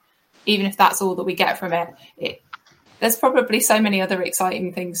think even if that's all that we get from it, there's probably so many other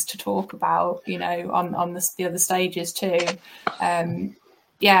exciting things to talk about, on the other stages too.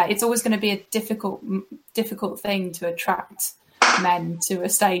 It's always going to be a difficult thing to attract men to a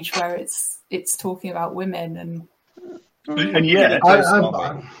stage where it's talking about women and yeah,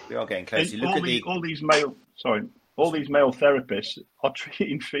 we are getting close. All these all these male therapists are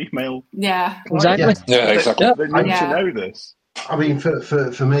treating female. Yeah, exactly. Yeah, exactly. They need to know this. I mean,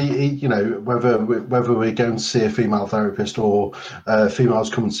 for me, you know, whether we're going to see a female therapist or females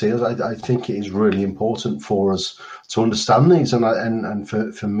come and see us, I think it is really important for us to understand these. And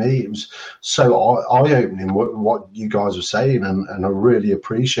for me, it was so eye-opening what you guys were saying, and I really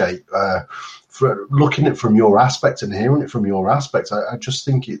appreciate for looking at it from your aspect and hearing it from your aspect. I just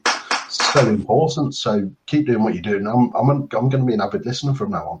think it's so important. So keep doing what you're doing. I'm going to be an avid listener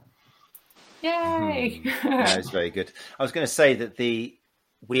from now on. Yay! That's very good. I was going to say that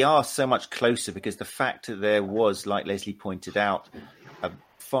we are so much closer because the fact that there was, like Leslie pointed out, a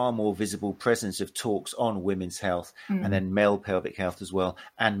far more visible presence of talks on women's health and then male pelvic health as well,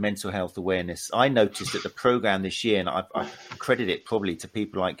 and mental health awareness. I noticed that the program this year, and I credit it probably to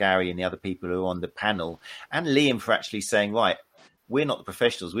people like Gary and the other people who are on the panel, and Liam for actually saying, right, we're not the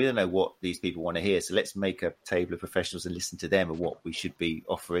professionals. We don't know what these people want to hear. So let's make a table of professionals and listen to them and what we should be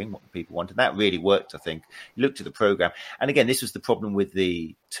offering, what the people want. And that really worked, I think. You looked at the program. And again, this was the problem with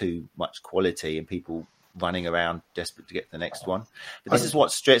the too much quality and people running around desperate to get to the next one. But this is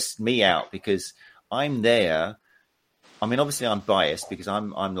what stressed me out because I'm there. I mean, obviously I'm biased because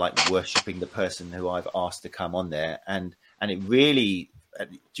I'm like worshipping the person who I've asked to come on there. And it really,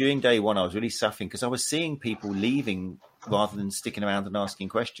 during day one, I was really suffering because I was seeing people leaving rather than sticking around and asking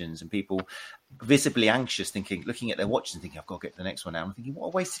questions, and people visibly anxious, looking at their watches and thinking, I've got to get to the next one now. I'm thinking, what a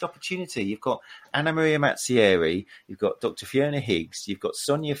wasted opportunity. You've got Anna Maria Mazzieri, you've got Dr. Fiona Higgs, you've got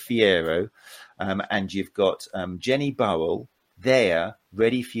Sonia Fierro, and you've got Jenny Burrell there,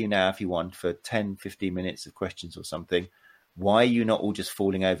 ready for you now if you want, for 10, 15 minutes of questions or something. Why are you not all just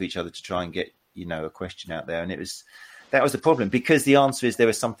falling over each other to try and get, a question out there? And that was the problem, because the answer is there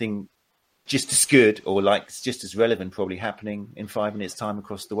was something just as good or just as relevant probably happening in 5 minutes time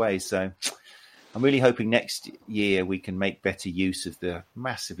across the way. So I'm really hoping next year we can make better use of the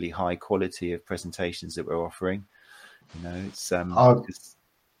massively high quality of presentations that we're offering. It's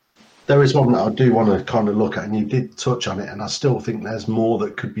there is one that I do want to kind of look at, and you did touch on it, and I still think there's more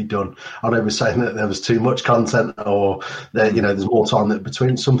that could be done. I know we're saying that there was too much content, or that there's more time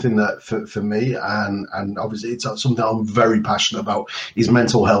between. Something that for me, and obviously it's something I'm very passionate about, is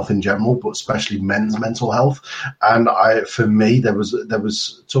mental health in general, but especially men's mental health. And for me, there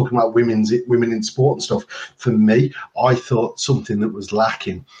was talking about women in sport and stuff. For me, I thought something that was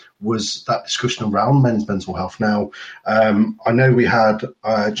lacking was that discussion around men's mental health. Now, I know we had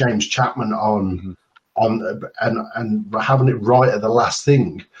James Chapman on and having it right at the last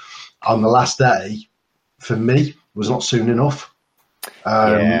thing on the last day, for me, was not soon enough.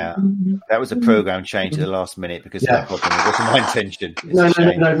 That was a program change at the last minute because of that problem. It wasn't my intention.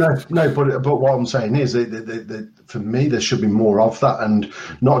 No. But what I'm saying is that for me, there should be more of that, and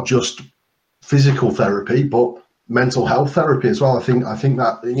not just physical therapy, but mental health therapy as well. I think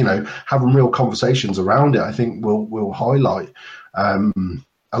that having real conversations around it, I think will highlight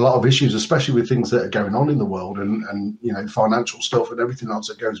a lot of issues, especially with things that are going on in the world and financial stuff and everything else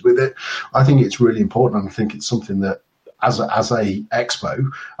that goes with it. I think it's really important, and I think it's something that as a expo,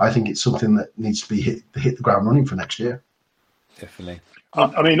 I think it's something that needs to be hit the ground running for next year. Definitely.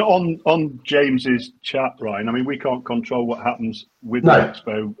 I mean, on James's chat, Ryan, I mean, we can't control what happens with the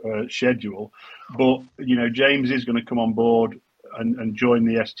expo schedule, but, James is going to come on board and join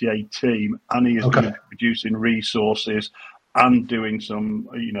the STA team, and he is going to be producing resources and doing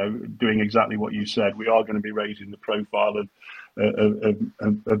doing exactly what you said. We are going to be raising the profile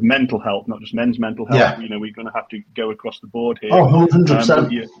of mental health, not just men's mental health. Yeah. We're going to have to go across the board here. Oh,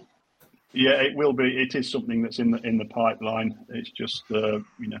 100%. Yeah, it will be. It is something that's in the pipeline. It's just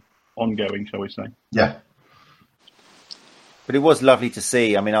ongoing, shall we say? Yeah. But it was lovely to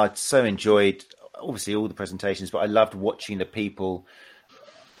see. I mean, I so enjoyed obviously all the presentations, but I loved watching the people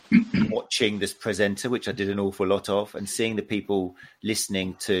watching this presenter, which I did an awful lot of, and seeing the people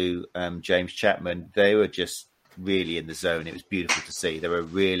listening to James Chapman. They were just really in the zone. It was beautiful to see. They were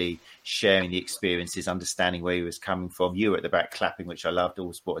really sharing the experiences, understanding where he was coming from. You were at the back clapping, which I loved.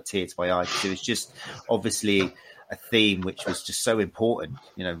 Always brought a tear to my eye. It was just obviously a theme which was just so important,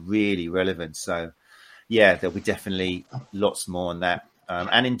 really relevant. So yeah, there'll be definitely lots more on that.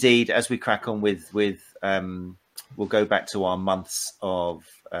 And indeed, as we crack on with we'll go back to our months of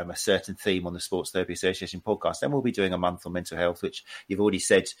a certain theme on the Sports Therapy Association podcast. Then we'll be doing a month on mental health, which you've already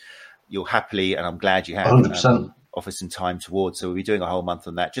said you'll happily, and I'm glad you have, 100%. Offer some time towards. So we'll be doing a whole month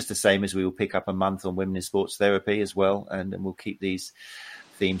on that, just the same as we will pick up a month on women in sports therapy as well. And we'll keep these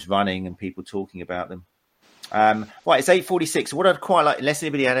themes running and people talking about them. Right, it's 8:46. What I'd quite like, unless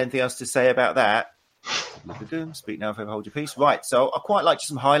anybody had anything else to say about that, speak now, if ever hold your peace. Right, so I'd quite like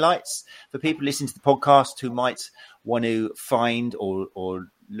some highlights for people listening to the podcast who might want to find or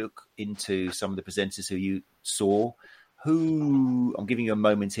look into some of the presenters who you saw, who, I'm giving you a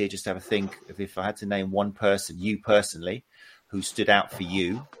moment here just to have a think of if I had to name one person, you personally, who stood out for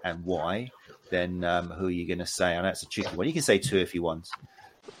you and why, then who are you going to say? I know it's a tricky one. You can say 2 if you want.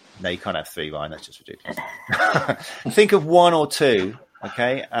 No, you can't have 3, Ryan. That's just ridiculous. Think of 1 or 2,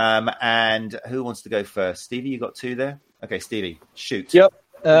 okay? And who wants to go first? Stevie, you got 2 there? Okay, Stevie, shoot. Yep.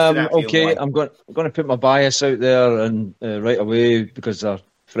 Okay, I'm going to put my bias out there and right away because they're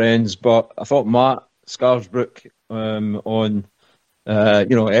friends, but I thought Matt Scarsbrook on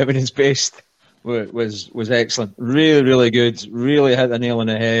evidence-based was excellent. Really, really good. Really hit the nail on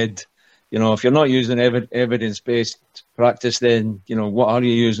the head. If you're not using evidence-based practice, then what are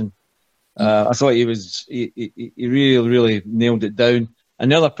you using? I thought he really, really nailed it down.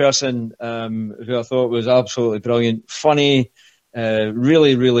 Another person who I thought was absolutely brilliant, funny,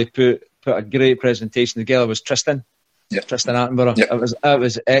 really, really put a great presentation together was Tristan. Yep. Tristan Attenborough. Yep. It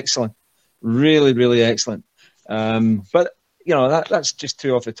was excellent. Really, really excellent. But that's just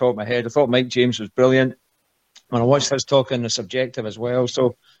 2 off the top of my head. I thought Mike James was brilliant. When I watched his talk on the subjective as well,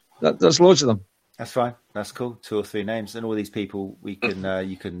 so there's loads of them. That's fine. That's cool. 2 or 3 names, and all these people we can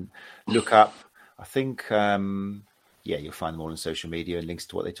you can look up. I think you'll find them all on social media and links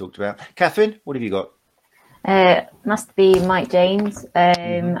to what they talked about. Catherine, what have you got? Must be Mike James.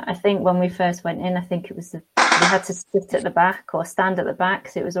 I think when we first went in, I think it was we had to sit at the back or stand at the back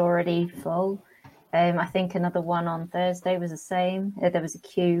because it was already full. I think another one on Thursday was the same. There was a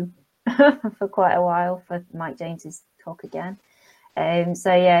queue for quite a while for Mike James's talk again.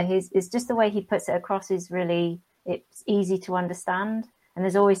 It's just the way he puts it across is really, it's easy to understand. And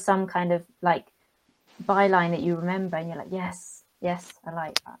there's always some kind of like byline that you remember and you're like, yes, I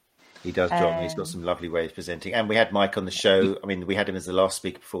like that. He does, John. He's got some lovely ways of presenting. And we had Mike on the show. I mean, we had him as the last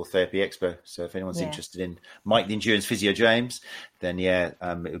speaker before Therapy Expo. So if anyone's interested in Mike the Endurance Physio James, then it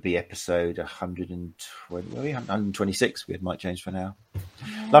would be episode 126. We had Mike James for now.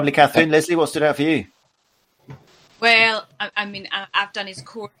 Lovely, Catherine. Leslie, what stood out for you? Well, I mean, I've done his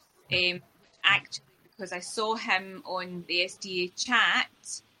course actually because I saw him on the SDA chat.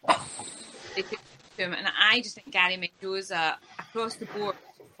 And I just think Gary Mendoza, across the board,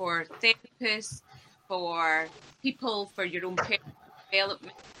 for therapists, for people, for your own personal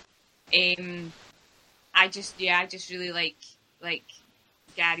development. I just really like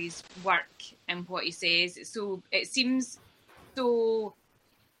Gary's work and what he says. It seems so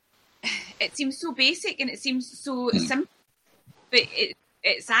basic and it seems so simple, but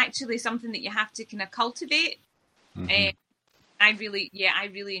it's actually something that you have to kind of cultivate. Mm-hmm. I really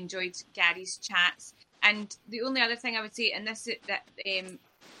enjoyed Gary's chats. And the only other thing I would say, and this is that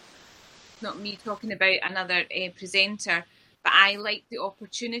not me talking about another presenter, but I like the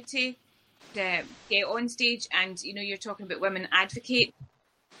opportunity to get on stage and, you're talking about women advocate.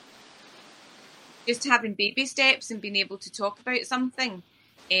 Just having baby steps and being able to talk about something.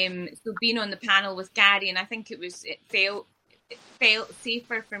 So being on the panel with Gary, and I think it felt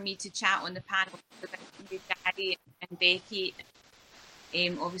safer for me to chat on the panel with Gary and Becky,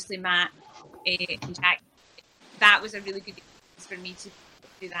 obviously Matt and Jack. That was a really good experience for me to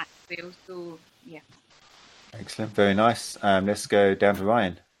do that as well. So yeah. Excellent, very nice. Let's go down to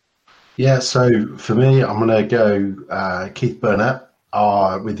Ryan. Yeah, so for me, I'm going to go Keith Burnett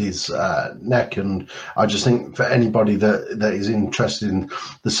with his neck, and I just think for anybody that is interested in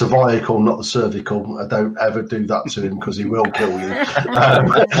the cervical, not the cervical, don't ever do that to him because he will kill you.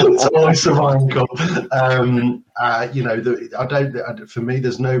 It's always cervical. For me,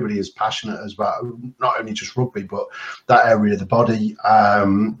 there's nobody as passionate as about not only just rugby but that area of the body.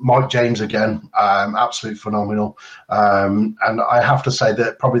 Mike James again, absolutely phenomenal. And I have to say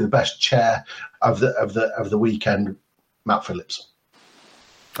that probably the best chair of the weekend, Matt Phillips.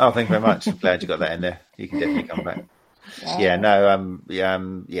 Oh, thank you very much. I'm glad you got that in there. You can definitely come back.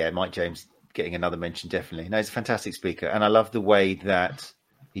 Mike James getting another mention, definitely. No, he's a fantastic speaker. And I love the way that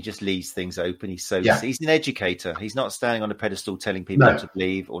he just leaves things open. He's an educator. He's not standing on a pedestal telling people what to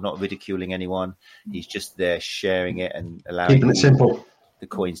believe or not ridiculing anyone. He's just there sharing it and allowing keeping it simple. The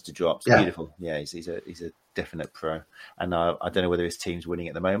coins to drop. It's beautiful. Yeah, he's a definite pro. And I don't know whether his team's winning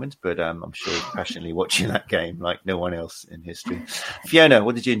at the moment, but I'm sure he's passionately watching that game like no one else in history. Fiona,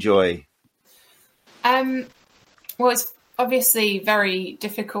 what did you enjoy? Well, it's obviously very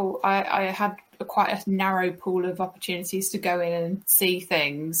difficult. I had quite a narrow pool of opportunities to go in and see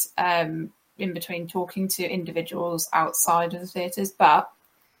things in between talking to individuals outside of the theatres, but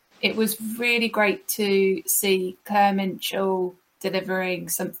it was really great to see Claire Minchell delivering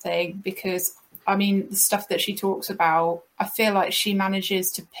something because, I mean, the stuff that she talks about, I feel like she manages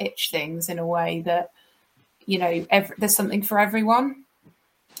to pitch things in a way that there's something for everyone.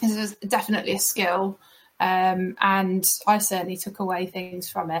 This is definitely a skill, and I certainly took away things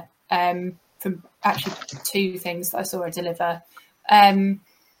from it. From actually 2 things that I saw her deliver.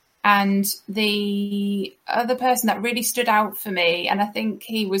 And the other person that really stood out for me, and I think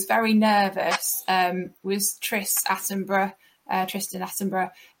he was very nervous, was Tristan Attenborough.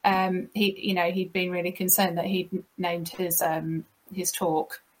 He'd been really concerned that he'd named his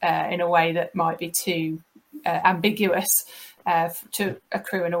talk in a way that might be too ambiguous to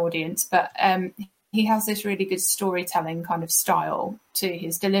accrue an audience, but he has this really good storytelling kind of style to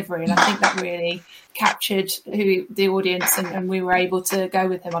his delivery, and I think that really captured who the audience, and we were able to go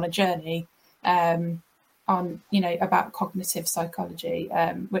with him on a journey on about cognitive psychology,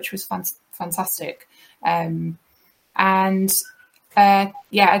 which was fantastic. Again,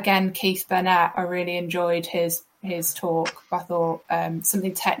 Keith Burnett, I really enjoyed his talk. I thought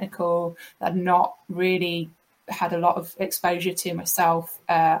something technical that I'd not really had a lot of exposure to myself.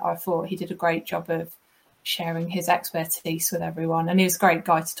 I thought he did a great job of sharing his expertise with everyone, and he was a great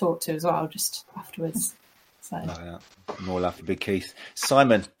guy to talk to as well just afterwards. So more love for Big Keith.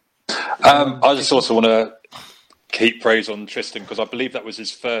 Simon, I just also want to keep praise on Tristan, because I believe that was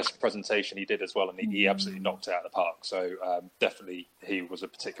his first presentation he did as well, and he absolutely knocked it out of the park. So definitely he was a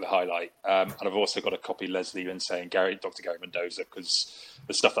particular highlight. And I've also got to copy Leslie in saying Dr. Gary Mendoza, because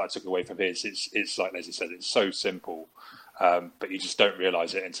the stuff that I took away from his, it's like Leslie said, it's so simple, but you just don't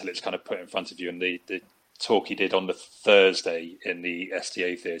realise it until it's kind of put in front of you. And the talk he did on the Thursday in the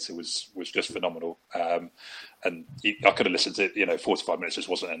STA Theatre was just phenomenal. And I could have listened to 45 minutes just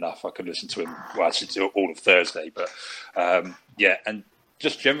wasn't enough. I could listen to him to all of Thursday, but and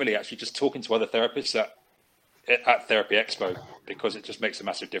just generally actually just talking to other therapists at Therapy Expo, because it just makes a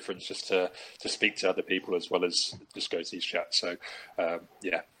massive difference just to speak to other people as well as just go to these chats. So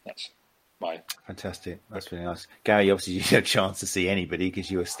that's my fantastic. That's really nice. Gary, obviously you had a chance to see anybody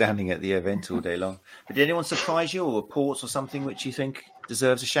because you were standing at the event all day long. But did anyone surprise you, or reports or something which you think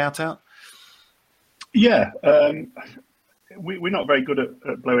deserves a shout out? Yeah, we're not very good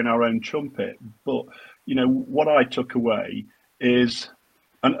at blowing our own trumpet, but what I took away is,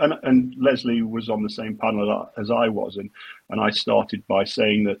 and Leslie was on the same panel as I was, and I started by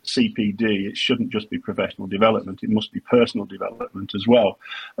saying that CPD, it shouldn't just be professional development, it must be personal development as well.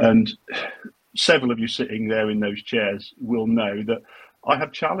 And several of you sitting there in those chairs will know that I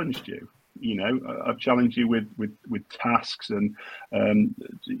have challenged you. I've challenged you with tasks and,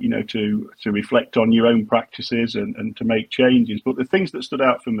 to reflect on your own practices and to make changes. But the things that stood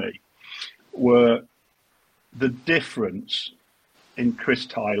out for me were the difference in Chris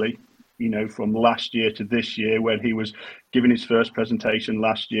Tiley, from last year to this year, when he was giving his first presentation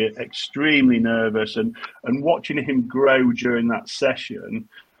last year, extremely nervous, and watching him grow during that session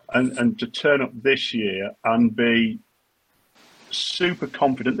and to turn up this year and be super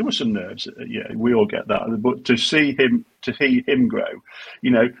confident. There were some nerves, we all get that, but to see him grow,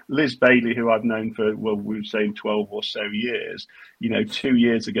 Liz Bailey, who I've known for, we were saying 12 or so years, 2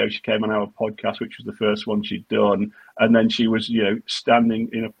 years ago she came on our podcast, which was the first one she'd done, and then she was standing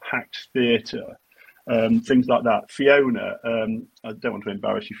in a packed theatre, things like that. Fiona, I don't want to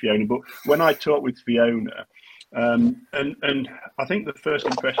embarrass you, Fiona, but when I talk with Fiona, and I think the first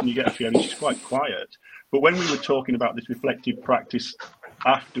impression you get of Fiona, she's quite quiet. But when we were talking about this reflective practice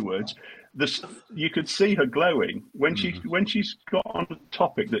afterwards, you could see her glowing when she's got on a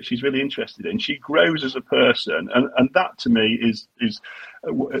topic that she's really interested in. She grows as a person, and that to me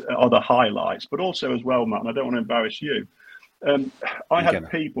are the highlights. But also as well, Matt, and I don't want to embarrass you. I had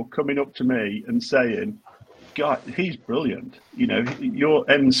people coming up to me and saying, "God, he's brilliant.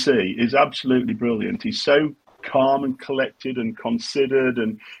 Your MC is absolutely brilliant. He's so calm and collected and considered,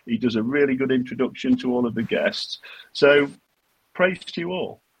 and he does a really good introduction to all of the guests." So praise to you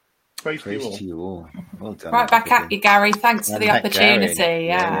all. Praise to you all. Well done. Right back at you, Gary. Thanks for the opportunity. Gary.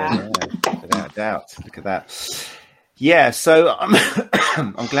 Yeah. Without a doubt. Look at that. Yeah, so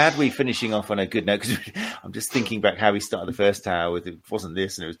I'm glad we're finishing off on a good note, because I'm just thinking back how we started the first hour with, it wasn't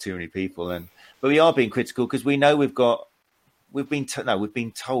this and it was too many people, but we are being critical because we know we've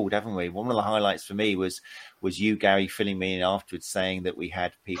been told, haven't we? One of the highlights for me was you, Gary, filling me in afterwards, saying that we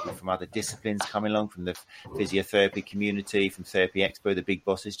had people from other disciplines coming along, from the physiotherapy community, from Therapy Expo, the big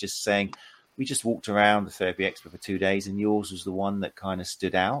bosses, just saying, we just walked around the Therapy Expo for 2 days, and yours was the one that kind of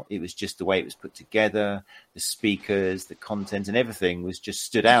stood out. It was just the way it was put together, the speakers, the content, and everything was just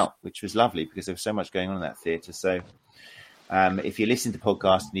stood out, which was lovely because there was so much going on in that theatre. So if you listen to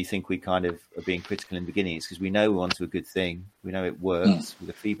podcasts and you think we kind of are being critical in the beginning, it's because we know we're onto a good thing. We know it works.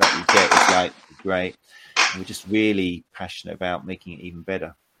 The feedback we get is great. And we're just really passionate about making it even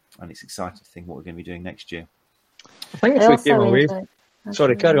better. and it's exciting to think what we're going to be doing next year. I think if we came away...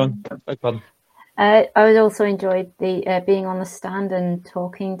 Sorry, carry on. Pardon. I would also enjoyed the being on the stand and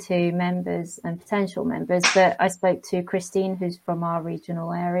talking to members and potential members. But I spoke to Christine, who's from our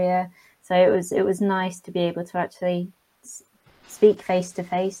regional area, so it was nice to be able to actually speak face to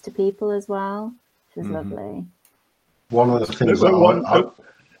face to people as well, which was lovely. One of the things go on,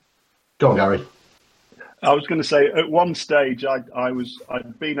 Gary. I was going to say, at one stage,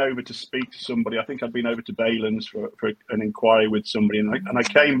 I'd been over to speak to somebody. I think I'd been over to Baylands for an inquiry with somebody, and I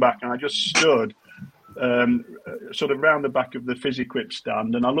came back and I just stood sort of round the back of the PhysiQuip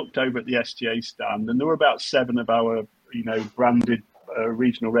stand, and I looked over at the STA stand, and there were about 7 of our, branded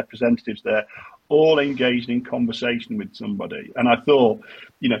regional representatives there, all engaged in conversation with somebody. And I thought,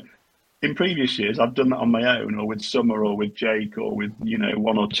 in previous years, I've done that on my own, or with Summer, or with Jake, or with,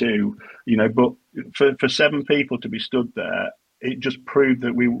 1 or 2, but for 7 people to be stood there, it just proved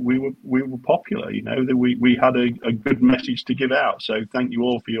that we were popular, that we had a good message to give out. So thank you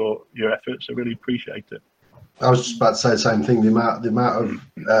all for your efforts. I really appreciate it. I was just about to say the same thing. The amount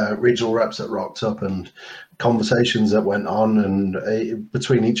of regional reps that rocked up and conversations that went on, and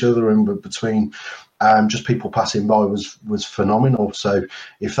between each other and between just people passing by was phenomenal. So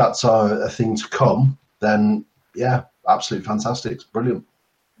if that's a thing to come, then yeah, absolutely fantastic. It's brilliant.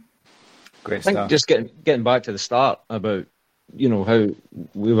 Great I stuff. think just getting back to the start about how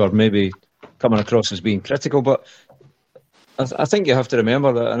we were maybe coming across as being critical, but I think you have to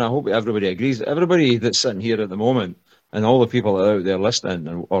remember that, and I hope everybody agrees, everybody that's sitting here at the moment and all the people that are out there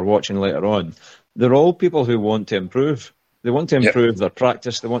listening or watching later on, they're all people who want to improve. They want to improve their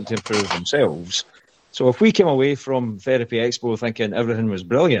practice. They want to improve themselves. So if we came away from Therapy Expo thinking everything was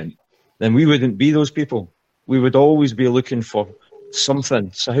brilliant, then we wouldn't be those people. We would always be looking for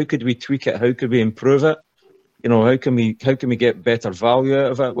something. So how could we tweak it? How could we improve it? How can we get better value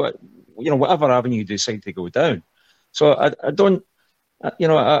out of it? Whatever avenue you decide to go down. So I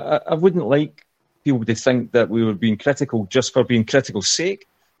wouldn't like people to think that we were being critical just for being critical's sake.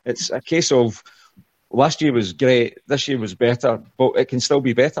 It's a case of last year was great, this year was better, but it can still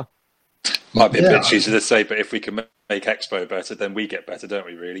be better. Might be a bit cheesy to say, but if we can make Expo better, then we get better, don't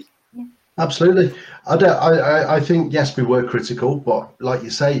we, really? Yeah. Absolutely. I think, yes, we were critical, but like you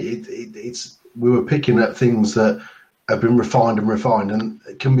say, it's we were picking at things that have been refined, and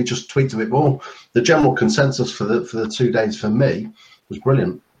can be just tweaked a bit more. The general consensus for the 2 days for me was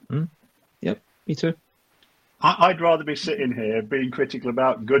brilliant. Yep, me too. I'd rather be sitting here being critical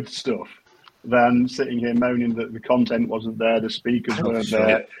about good stuff than sitting here moaning that the content wasn't there, the speakers weren't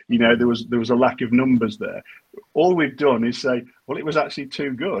there. There was a lack of numbers there. All we've done is say, well, it was actually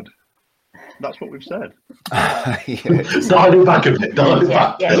too good. That's what we've said. Dial it back a bit.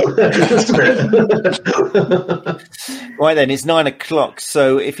 Just a bit. Right then, it's 9:00.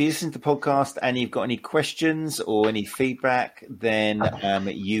 So if you listen to the podcast and you've got any questions or any feedback, then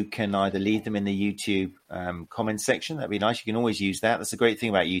you can either leave them in the YouTube comments section. That'd be nice. You can always use that. That's a great thing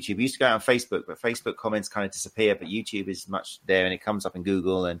about YouTube. We used to go out on Facebook, but Facebook comments kind of disappear. But YouTube is much there, and it comes up in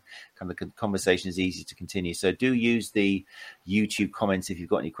Google, and kind of the conversation is easy to continue. So do use the YouTube comments if you've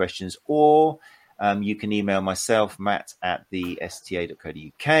got any questions, or you can email myself, Matt, at the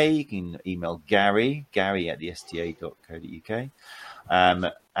sta.co.uk. You can email Gary at the sta.co.uk.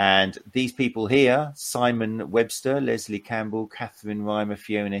 And these people here, Simon Webster, Leslie Campbell, Catherine Reimer,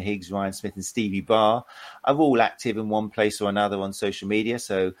 Fiona Higgs, Ryan Smith, and Stevie Barr, are all active in one place or another on social media.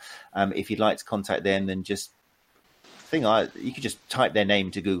 So if you'd like to contact them, then just you could just type their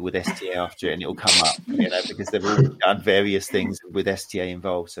name to Google with STA after it and it'll come up, because they've all done various things with STA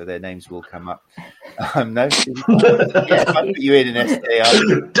involved, so their names will come up. No, yeah, I'll put you in an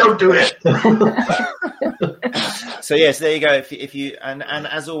STA. Don't do it. So yes, there you go. If you and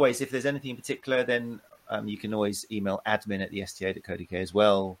as always, if there's anything in particular, then you can always email admin at the sta.co.uk as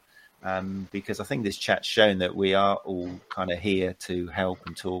well. Because I think this chat's shown that we are all kind of here to help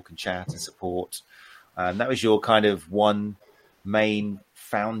and talk and chat and support. That was your kind of one main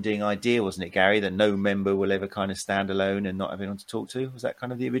founding idea, wasn't it, Gary? That no member will ever kind of stand alone and not have anyone to talk to. Was that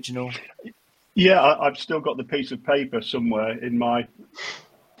kind of the original? Yeah, I've still got the piece of paper somewhere in my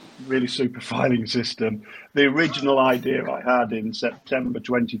really super filing system. The original idea I had in September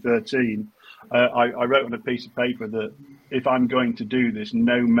 2013, I wrote on a piece of paper that if I'm going to do this,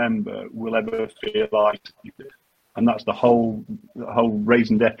 no member will ever feel isolated. And that's the whole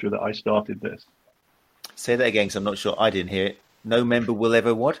raison d'etre that I started this. Say that again, because I'm not sure. I didn't hear it. No member will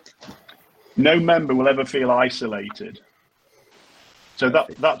ever what? No member will ever feel isolated. So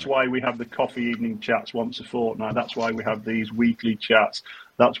that's why we have the coffee evening chats once a fortnight. That's why we have these weekly chats.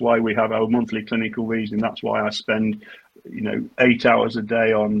 That's why we have our monthly clinical reasoning. That's why I spend 8 hours a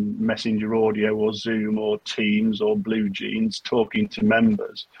day on Messenger audio or Zoom or Teams or Blue Jeans talking to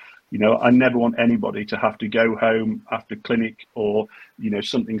members. I never want anybody to have to go home after clinic or,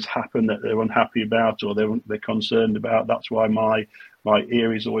 something's happened that they're unhappy about or they're concerned about. That's why my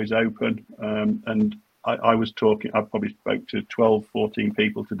ear is always open. And I probably spoke to 12, 14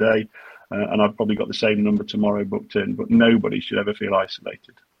 people today, and I've probably got the same number tomorrow booked in, but nobody should ever feel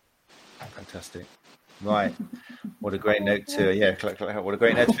isolated. Fantastic. Right. What a great note what a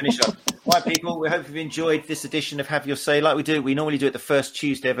great note to finish on. Right, people, we hope you've enjoyed this edition of Have Your Say. Like we normally do it the first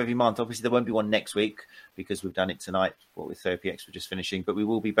Tuesday of every month. Obviously, there won't be one next week because we've done it tonight, with Therapy X we're just finishing. But we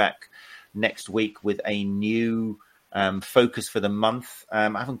will be back next week with a new focus for the month. I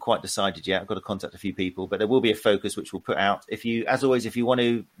haven't quite decided yet. I've got to contact a few people, but there will be a focus which we'll put out. As always, if you want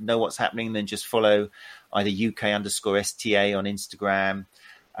to know what's happening, then just follow either UK_STA on Instagram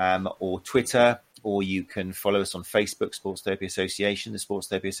or Twitter. Or you can follow us on Facebook, Sports Therapy Association, the Sports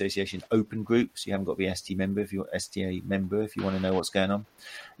Therapy Association open group. So you haven't got to be STA member if you want to know what's going on.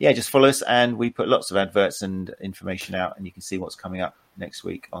 Yeah, just follow us, and we put lots of adverts and information out, and you can see what's coming up next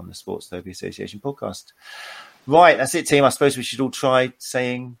week on the Sports Therapy Association podcast. Right, that's it, team. I suppose we should all try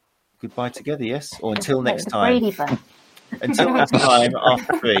saying goodbye together, yes? Or until next time. Until next time,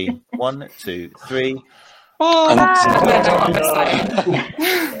 after 3. 1, 2, 3.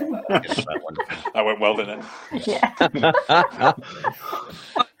 That went well, didn't it? Yeah.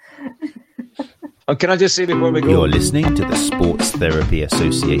 Can I just say before we go? You're listening to the Sports Therapy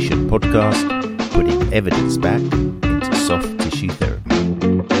Association podcast, putting evidence back into soft tissue therapy.